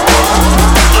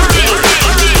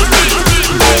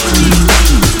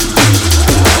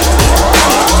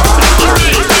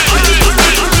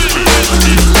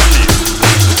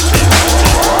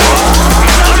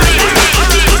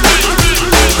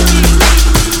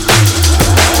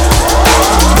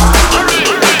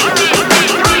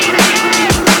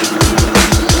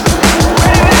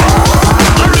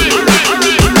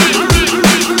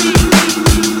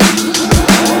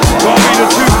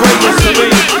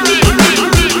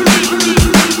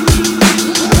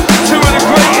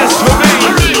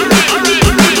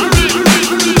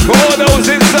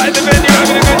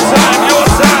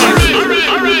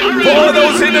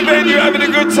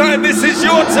 Time. This is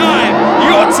your time.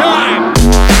 Your time.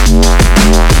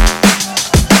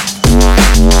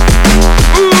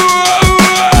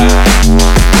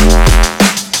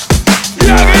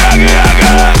 Yaga, yaga,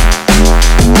 yaga.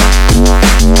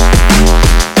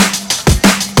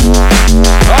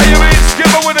 Are you in?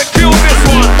 Skipper wanna kill this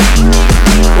one.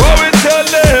 What we tell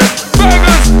them?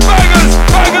 Bangers, bangers,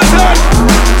 bangers up.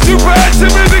 Super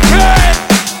handsome in the cat.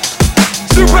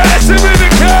 Super handsome in the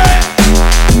cat.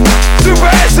 Super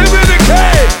handsome in the K,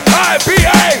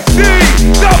 I-P-A-D-double-E.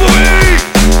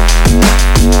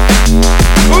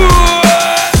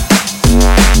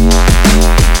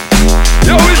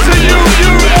 Yo, it's the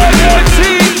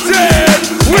U-U-N-N-T-Z.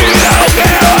 We out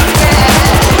there.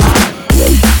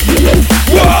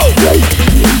 Whoa.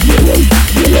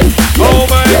 Oh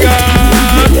my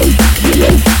God.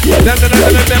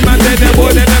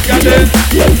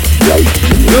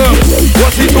 Look,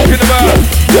 what's he talking about?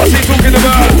 What's he talking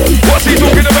about? What's he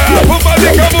talking about? Put my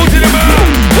dick up in the mouth.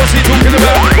 What's he talking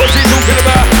about? What's he talking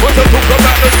about? What's he talking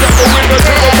about? Let's jump a window,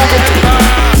 jump a moving in the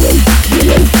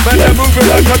man, they're moving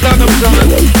like I done them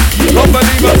something. Can't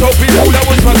believe I told people that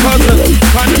was my cousin.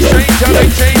 Kind of strange how they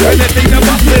change when they think they're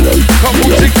busting. Couple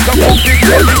chicks, all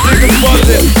these niggas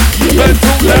buzzing. Man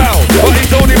too loud, but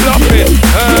he's only bluffing.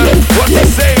 What's he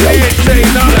saying? He ain't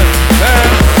saying nothing.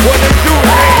 What they do,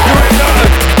 they ain't doing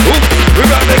nothing. Ooh, we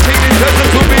got the king in desert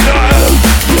to be nothing.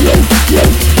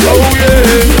 Oh yeah.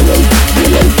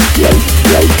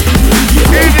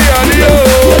 Idiadio.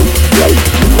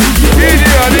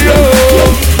 Idiadio.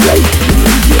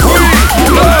 We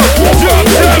love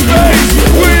drums and bass.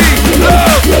 We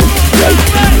love.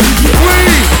 We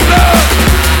love.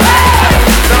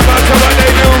 No matter what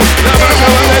they do, no matter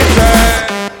what they say.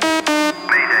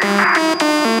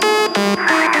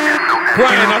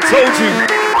 Bryan, I told you.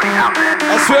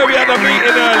 I swear we had a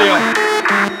meeting earlier.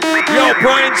 Yo,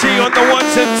 Bryan G on the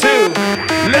ones and two.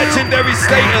 Legendary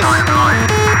status.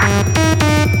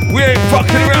 We ain't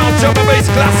fucking around, drum and bass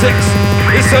classics.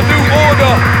 It's a new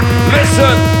order.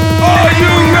 Listen, are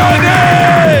you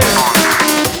ready?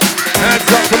 Hands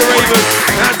up for the Ravens.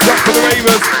 Hands up for the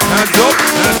Ravens. Hands up,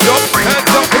 hands up,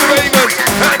 hands up for the Ravens.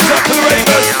 Hands up for the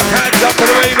Ravens. Hands up for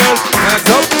the Ravens.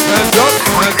 Hands up, hands up,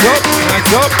 hands up,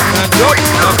 hands up, hands up,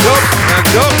 hands up,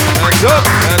 hands up, hands up,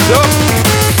 hands up.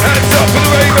 Hands up for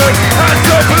the Ravens. Hands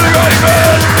up for the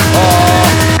Ravens.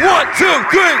 1,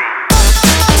 2, 3.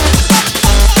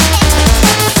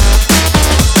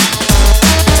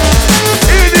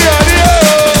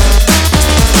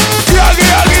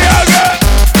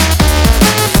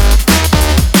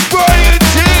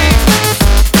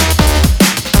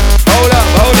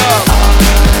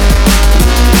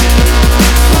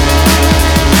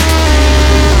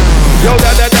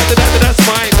 That's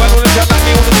fine. Why don't you chat like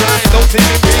me all the time? Don't see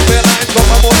me being lines, but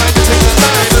I'm more like to take the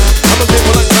time. I'm a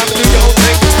simple like time to do your own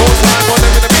thing. More time, more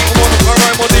than gonna be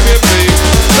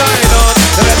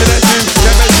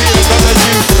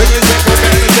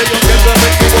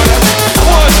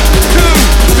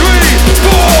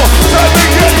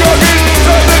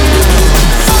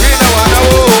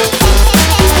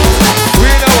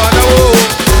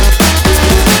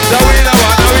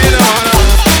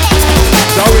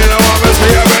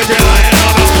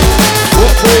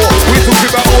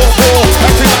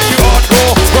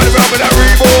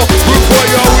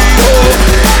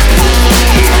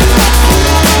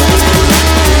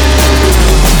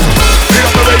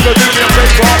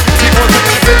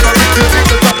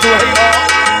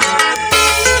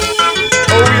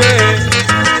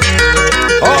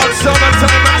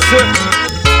Listen.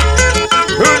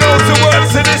 Who knows the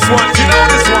words to this one? Do you know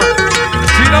this one?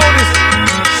 Do you know this?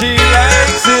 She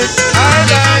likes it, I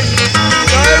like it.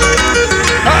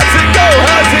 How's it go?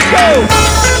 How's it go?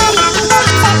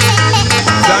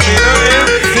 Stamina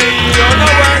MC on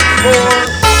the workboard.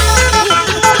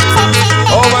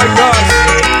 Oh my gosh.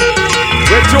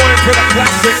 We're joined for the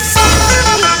classics.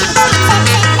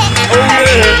 Oh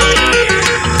yeah.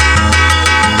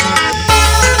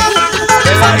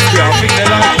 They like you, I think they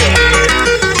like you.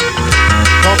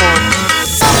 Come on.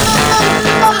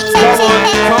 Come on,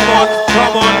 come on,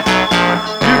 come on.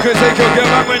 You can take your girl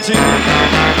back when she.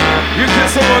 You can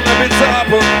someone a bit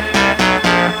apple.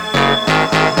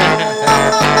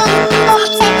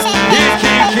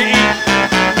 Iki.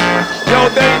 Yo,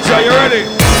 Danger, you ready?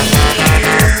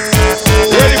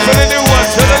 Ready for the new one?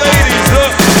 To the ladies,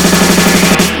 look.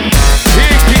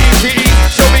 Iki,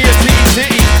 show me your TT.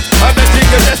 I'm the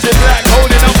jigger that's in black,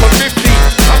 holding up for 50.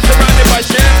 I'm surrounded by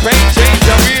champagne chains,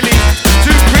 I'm really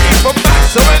too pretty for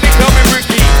Max, so any call me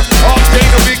Ricky. Off Jane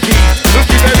or Vicky,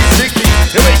 looking very sicky.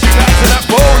 The way she got to that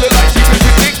bowl, look like she was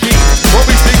with Nicky. Won't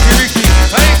be sticky Ricky,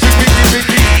 I ain't too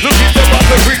picky. Looking to bust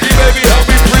a freaky, baby, I'll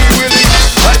be free Willy.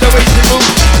 Like the way she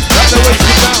moves, like the way she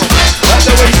bounce, like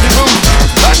the way she moves,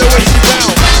 like the way she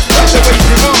bounce, like the way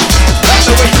she moves, like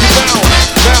the way she bounce,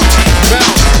 bounce, bounce,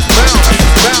 bounce,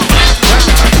 bounce, bounce.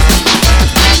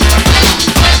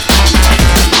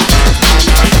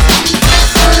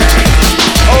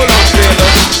 Hold on, Taylor.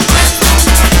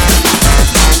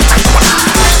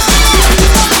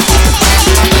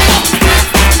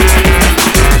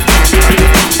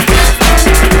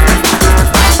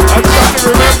 I'm trying to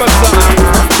remember something.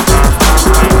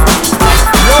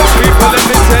 Yo, people, let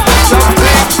me tell you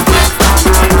something.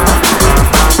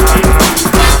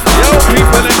 Yo,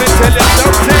 people, let me tell you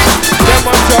something. Them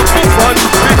on top of fun,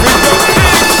 people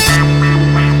jumping.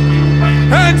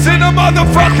 Hands in the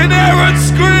motherfucking air and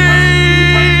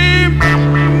scream.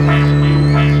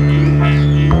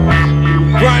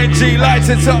 Bryan G lights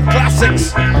it up,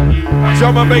 classics.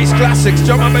 Drum and bass classics,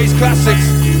 drum and bass classics.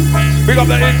 Big up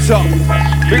the Inter,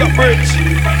 big up Bridge,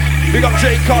 big up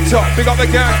J Carter, big up the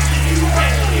gang.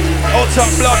 All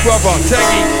top blood brother,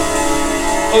 Teggy.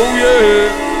 Oh yeah.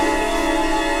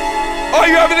 Are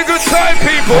you having a good time,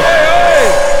 people?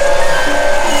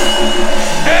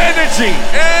 Hey, hey.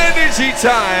 Energy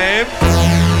time.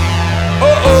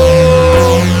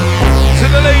 Uh-oh. To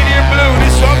the lady in blue,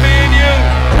 this one me and you.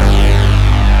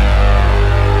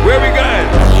 Where we going?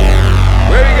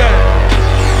 Where we going?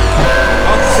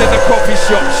 I'm in the coffee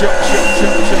shop.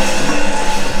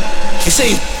 You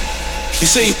see?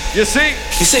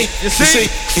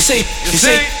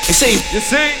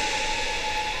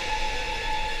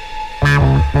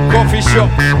 Coffee shop,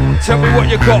 tell me what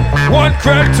you got. 1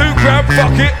 gram, 2 gram,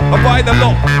 fuck it, I buy the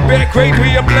lot. Bear grade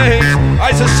we a blaze,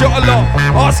 I just shot a lot.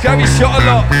 Ask how we shot a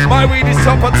lot, my weed is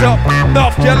top on top.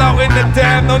 Enough, girl out in the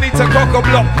dam, no need to cock a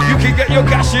block. You can get your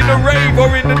cash in the rave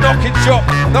or in the knocking shop.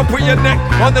 Now put your neck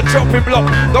on the chopping block.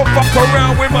 Don't fuck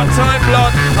around with my time,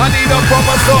 blood. I need a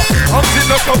proper stop. I'm in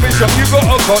the coffee shop, you got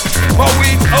a cut. My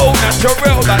weed, oh,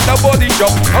 natural, like the body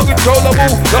shop.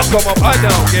 Uncontrollable, don't come up, I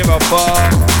don't give a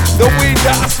fuck. The weed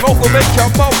that I smoke will make your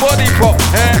mouth body pop.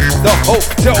 And the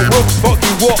hotel room fuck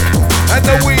you up. And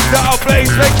the weed that I blaze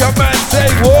make your man say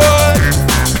what?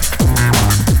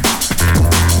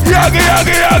 Yaga.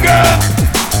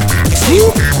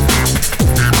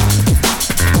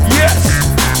 Yes.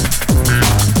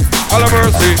 All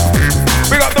mercy.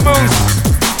 Big up the moose.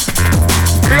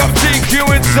 Big up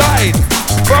TQ inside.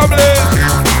 Family.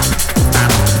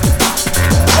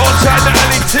 All China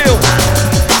Alley Till.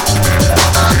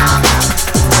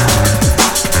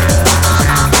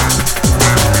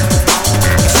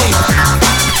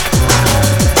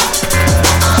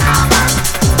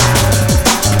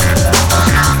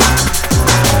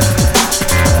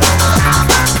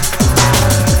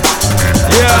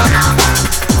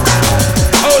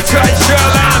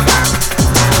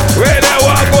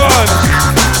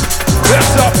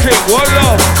 One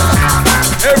love,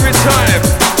 every time.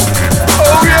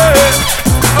 Oh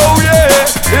yeah,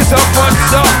 it's a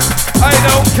Funsta. I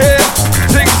don't care,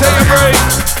 things take a break.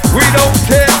 We don't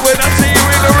care when I see you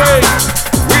in the rain.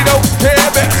 We don't care,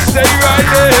 better stay right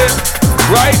there.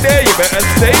 Right there, you better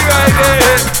stay right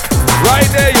there. Right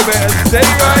there, you better stay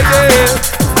right there.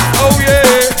 Oh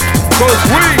yeah, cause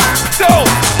we don't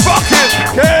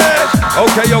fucking care.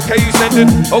 Okay, you sending.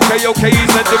 Okay, you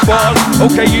sending bars.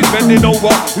 Okay, you bending over.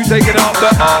 We taking out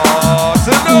the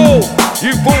Arsenal.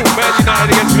 You fool, Man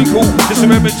United against me cool. Just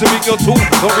remember to be your tool,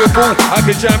 don't be a fool. I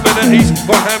can jam in the east,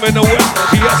 but ham in the west.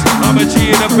 Yes, I'm a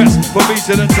G in the best. Put me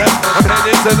to the test. I'm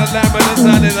heading to the lamb and the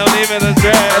sun and don't even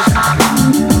address.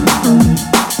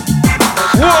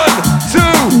 1,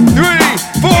 2, 3,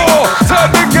 4.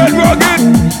 Time to get rugged.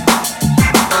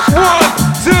 1,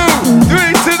 2,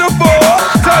 3 to the 4.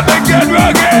 Time to get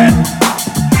rugged.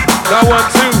 Now 1,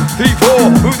 2, 3,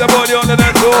 4. Move that body on the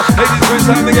dance floor. Ladies, it's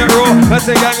time to get raw. Let's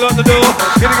say gang on the door.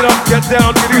 Get it up, get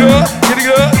down, get it up, get it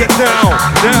up, get down,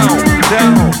 down,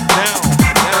 down, down, down.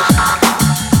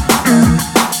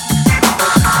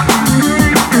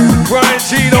 Bryan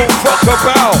G don't fuck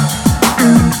about.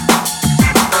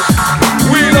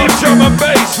 We love drum and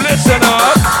bass. Listen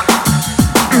up.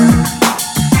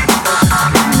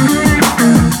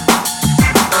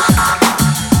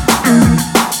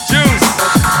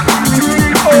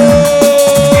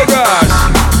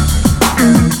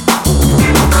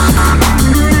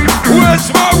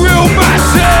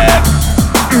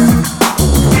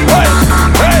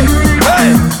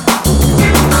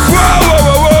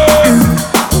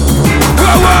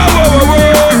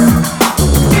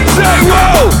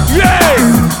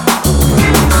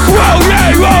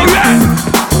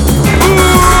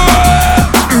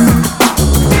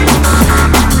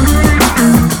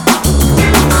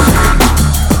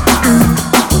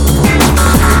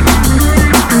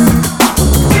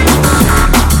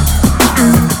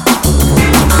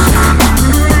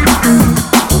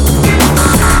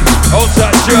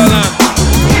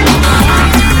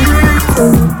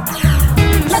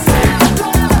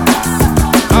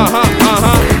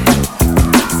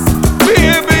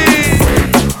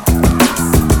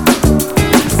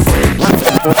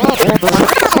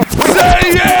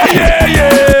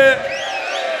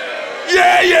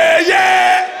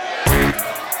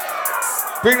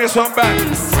 Bring this one back.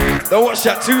 Don't watch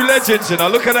that. 2 legends, you know.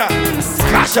 Look at that.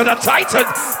 Clash of the Titan.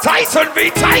 Titan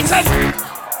v Titan.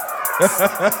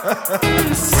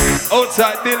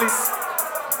 Outside Dilly.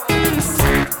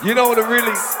 You know the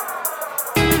really.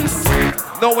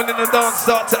 No one in the dance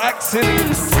start to act silly.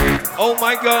 Oh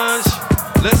my gosh.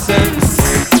 Listen.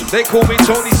 They call me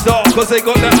Tony Stark cause they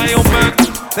got the Iron Man.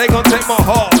 They gon' take my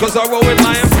heart cause I roll with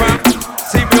Lion Fam.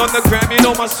 See me on the gram, you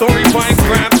know my story, buying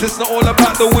grams. It's not all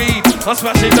about the weed, I'm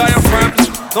smashing diaphragms.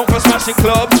 Known for smashing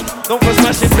clubs, known for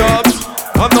smashing dubs.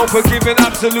 I'm known for giving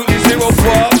absolutely 0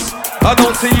 fucks. I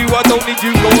don't see you, I don't need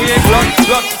you, go we ain't blood.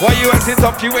 Why you acting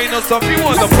tough, you ain't no stuff, you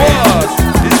want the buzz.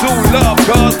 It's all love,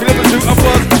 cause we never shoot a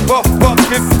buzz. Pop,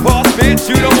 skip, pass,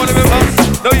 bitch, you don't wanna be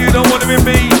us. No, you don't wanna be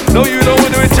me, no, you don't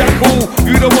wanna be Jackal.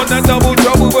 You don't want that double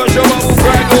trouble, but your bubble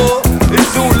craggle.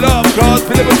 It's all love, cause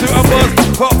we never shoot a buzz.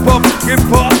 Pop, skip,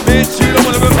 pass, bitch, you don't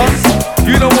wanna be us.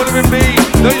 You don't wanna be me,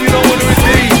 no, you don't wanna be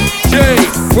DJ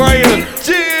Bryan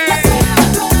G.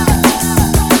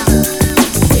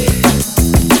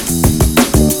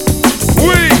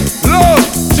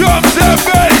 Drums and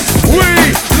bass, we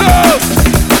love.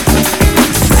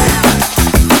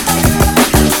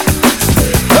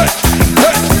 Hey,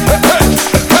 hey, hey, hey,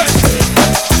 hey.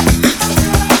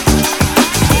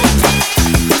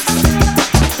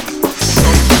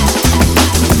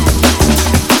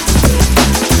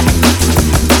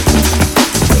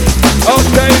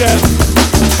 Okay then.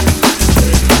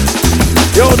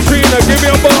 Yo, Trina, give me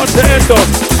a bar to end on.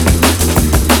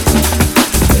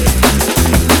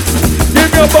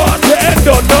 About to end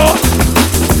on, no?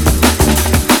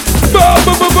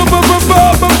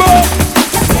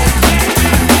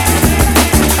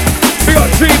 We got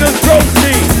Trina's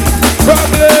Roasty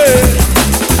family.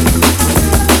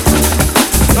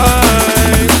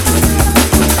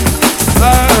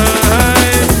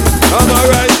 I'm a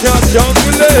righteous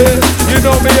jungle. You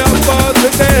know me up for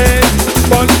today.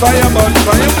 Bonfire,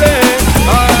 flame.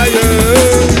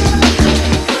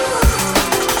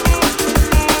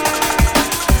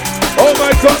 Oh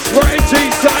my gosh, Bryan G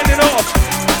signing off.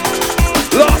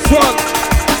 Last one.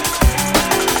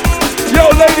 Yo,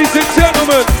 ladies and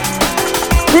gentlemen,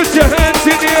 put your hands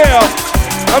in the air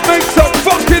and make some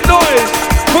fucking noise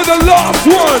for the last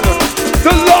one.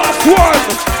 The last one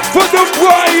for the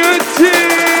Bryan G.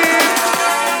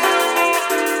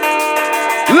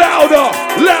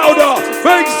 Louder,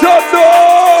 make some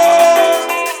noise.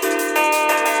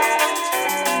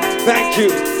 Thank you.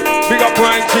 Big up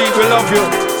Bryan G, we love you.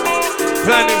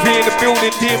 Planet V in the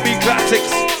building, DNB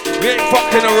Classics. We ain't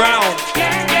fucking around.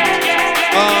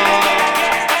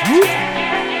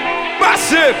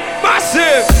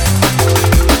 Massive.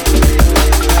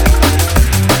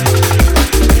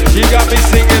 She got me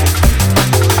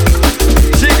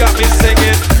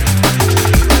singing.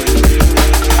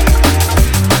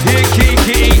 Here,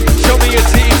 Kiki, show me your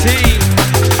TT.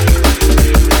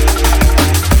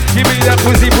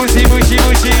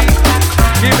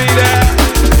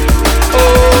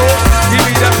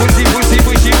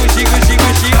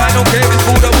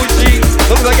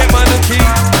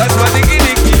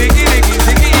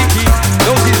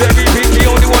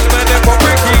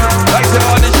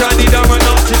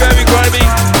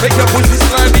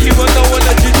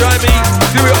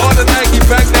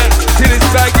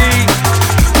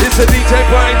 Say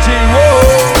Bryan G, whoa.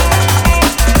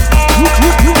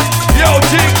 Yo,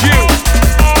 GQ,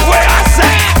 where I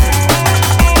say?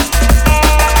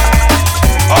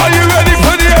 Are you ready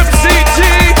for the MCG?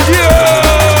 Yeah.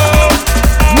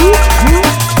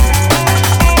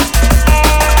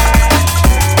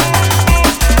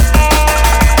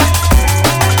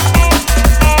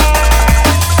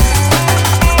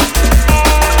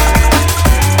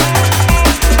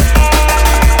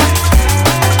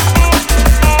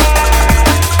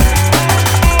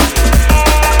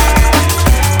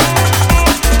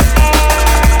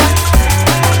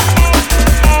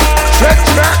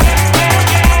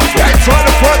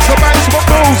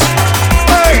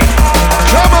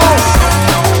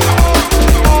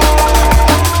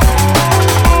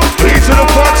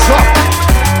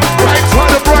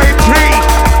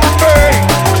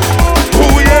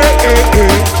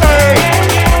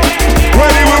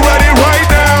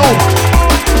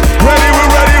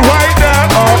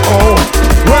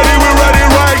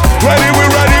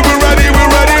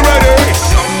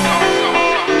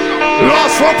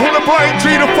 From the Bryan G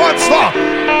to Funsta.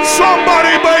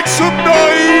 Somebody make some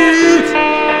noise.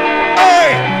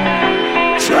 Hey,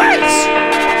 Trace.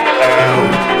 Oh.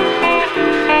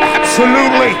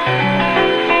 Absolutely.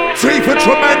 Deep and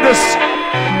tremendous.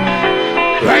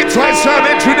 Right side sound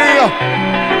engineer.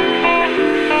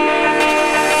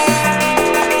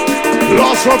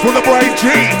 Last one from the Bryan G.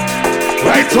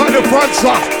 Right side to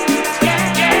Funsta.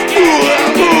 Oh.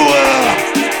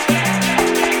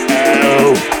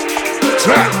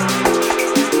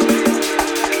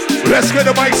 Let's get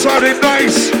the mic sounding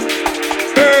nice.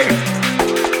 Hey,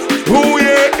 ooh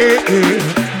yeah,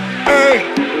 hey,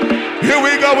 here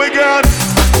we go again.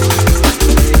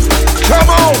 Come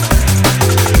on.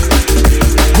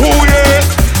 Ooh yeah,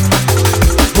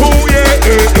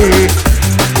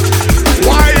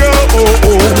 why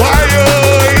why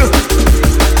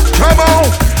come on.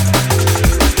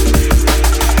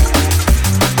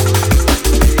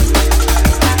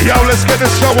 Yo, let's get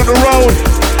this show on the road.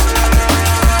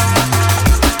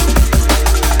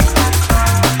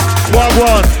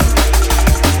 One.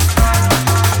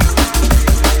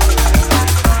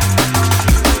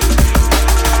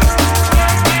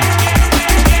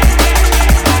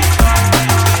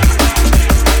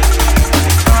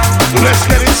 Let's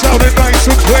get it sounding nice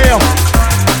and clear.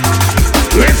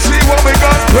 Let's see what we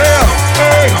got clear.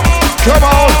 Hey, come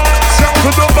on. Sounds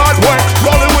of the bad way.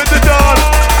 Rolling with the dawn.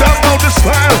 Don't know the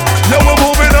style. Yeah, we're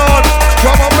moving on.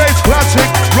 Drum and bass classic.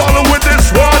 Rolling with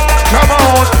this one. Come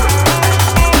on.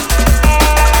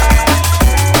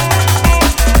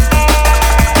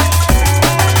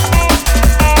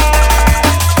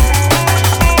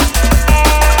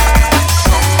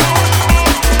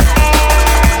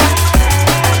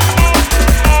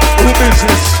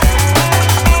 Business.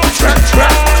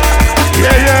 Track.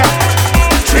 Yeah.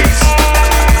 Jeez.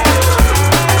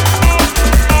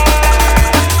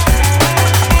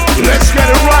 Let's get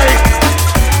it right.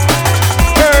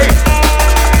 Hey.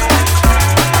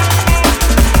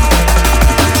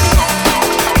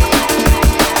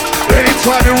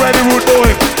 Anytime you're ready, rude boy.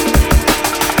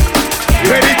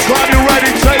 Anytime you're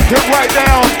ready, take it right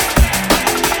down.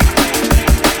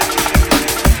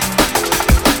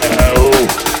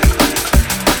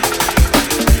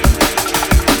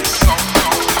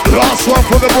 Last one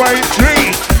for the Bryan G.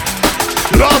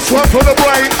 Last one for the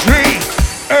Bryan G.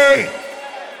 Hey,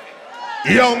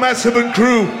 yo, Massive and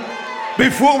crew.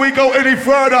 Before we go any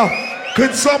further,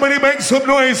 can somebody make some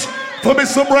noise for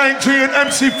Mr. Bryan G and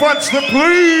MC Funsta,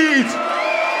 please?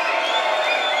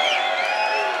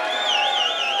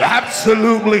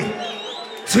 Absolutely.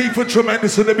 T for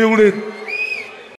tremendous in the building.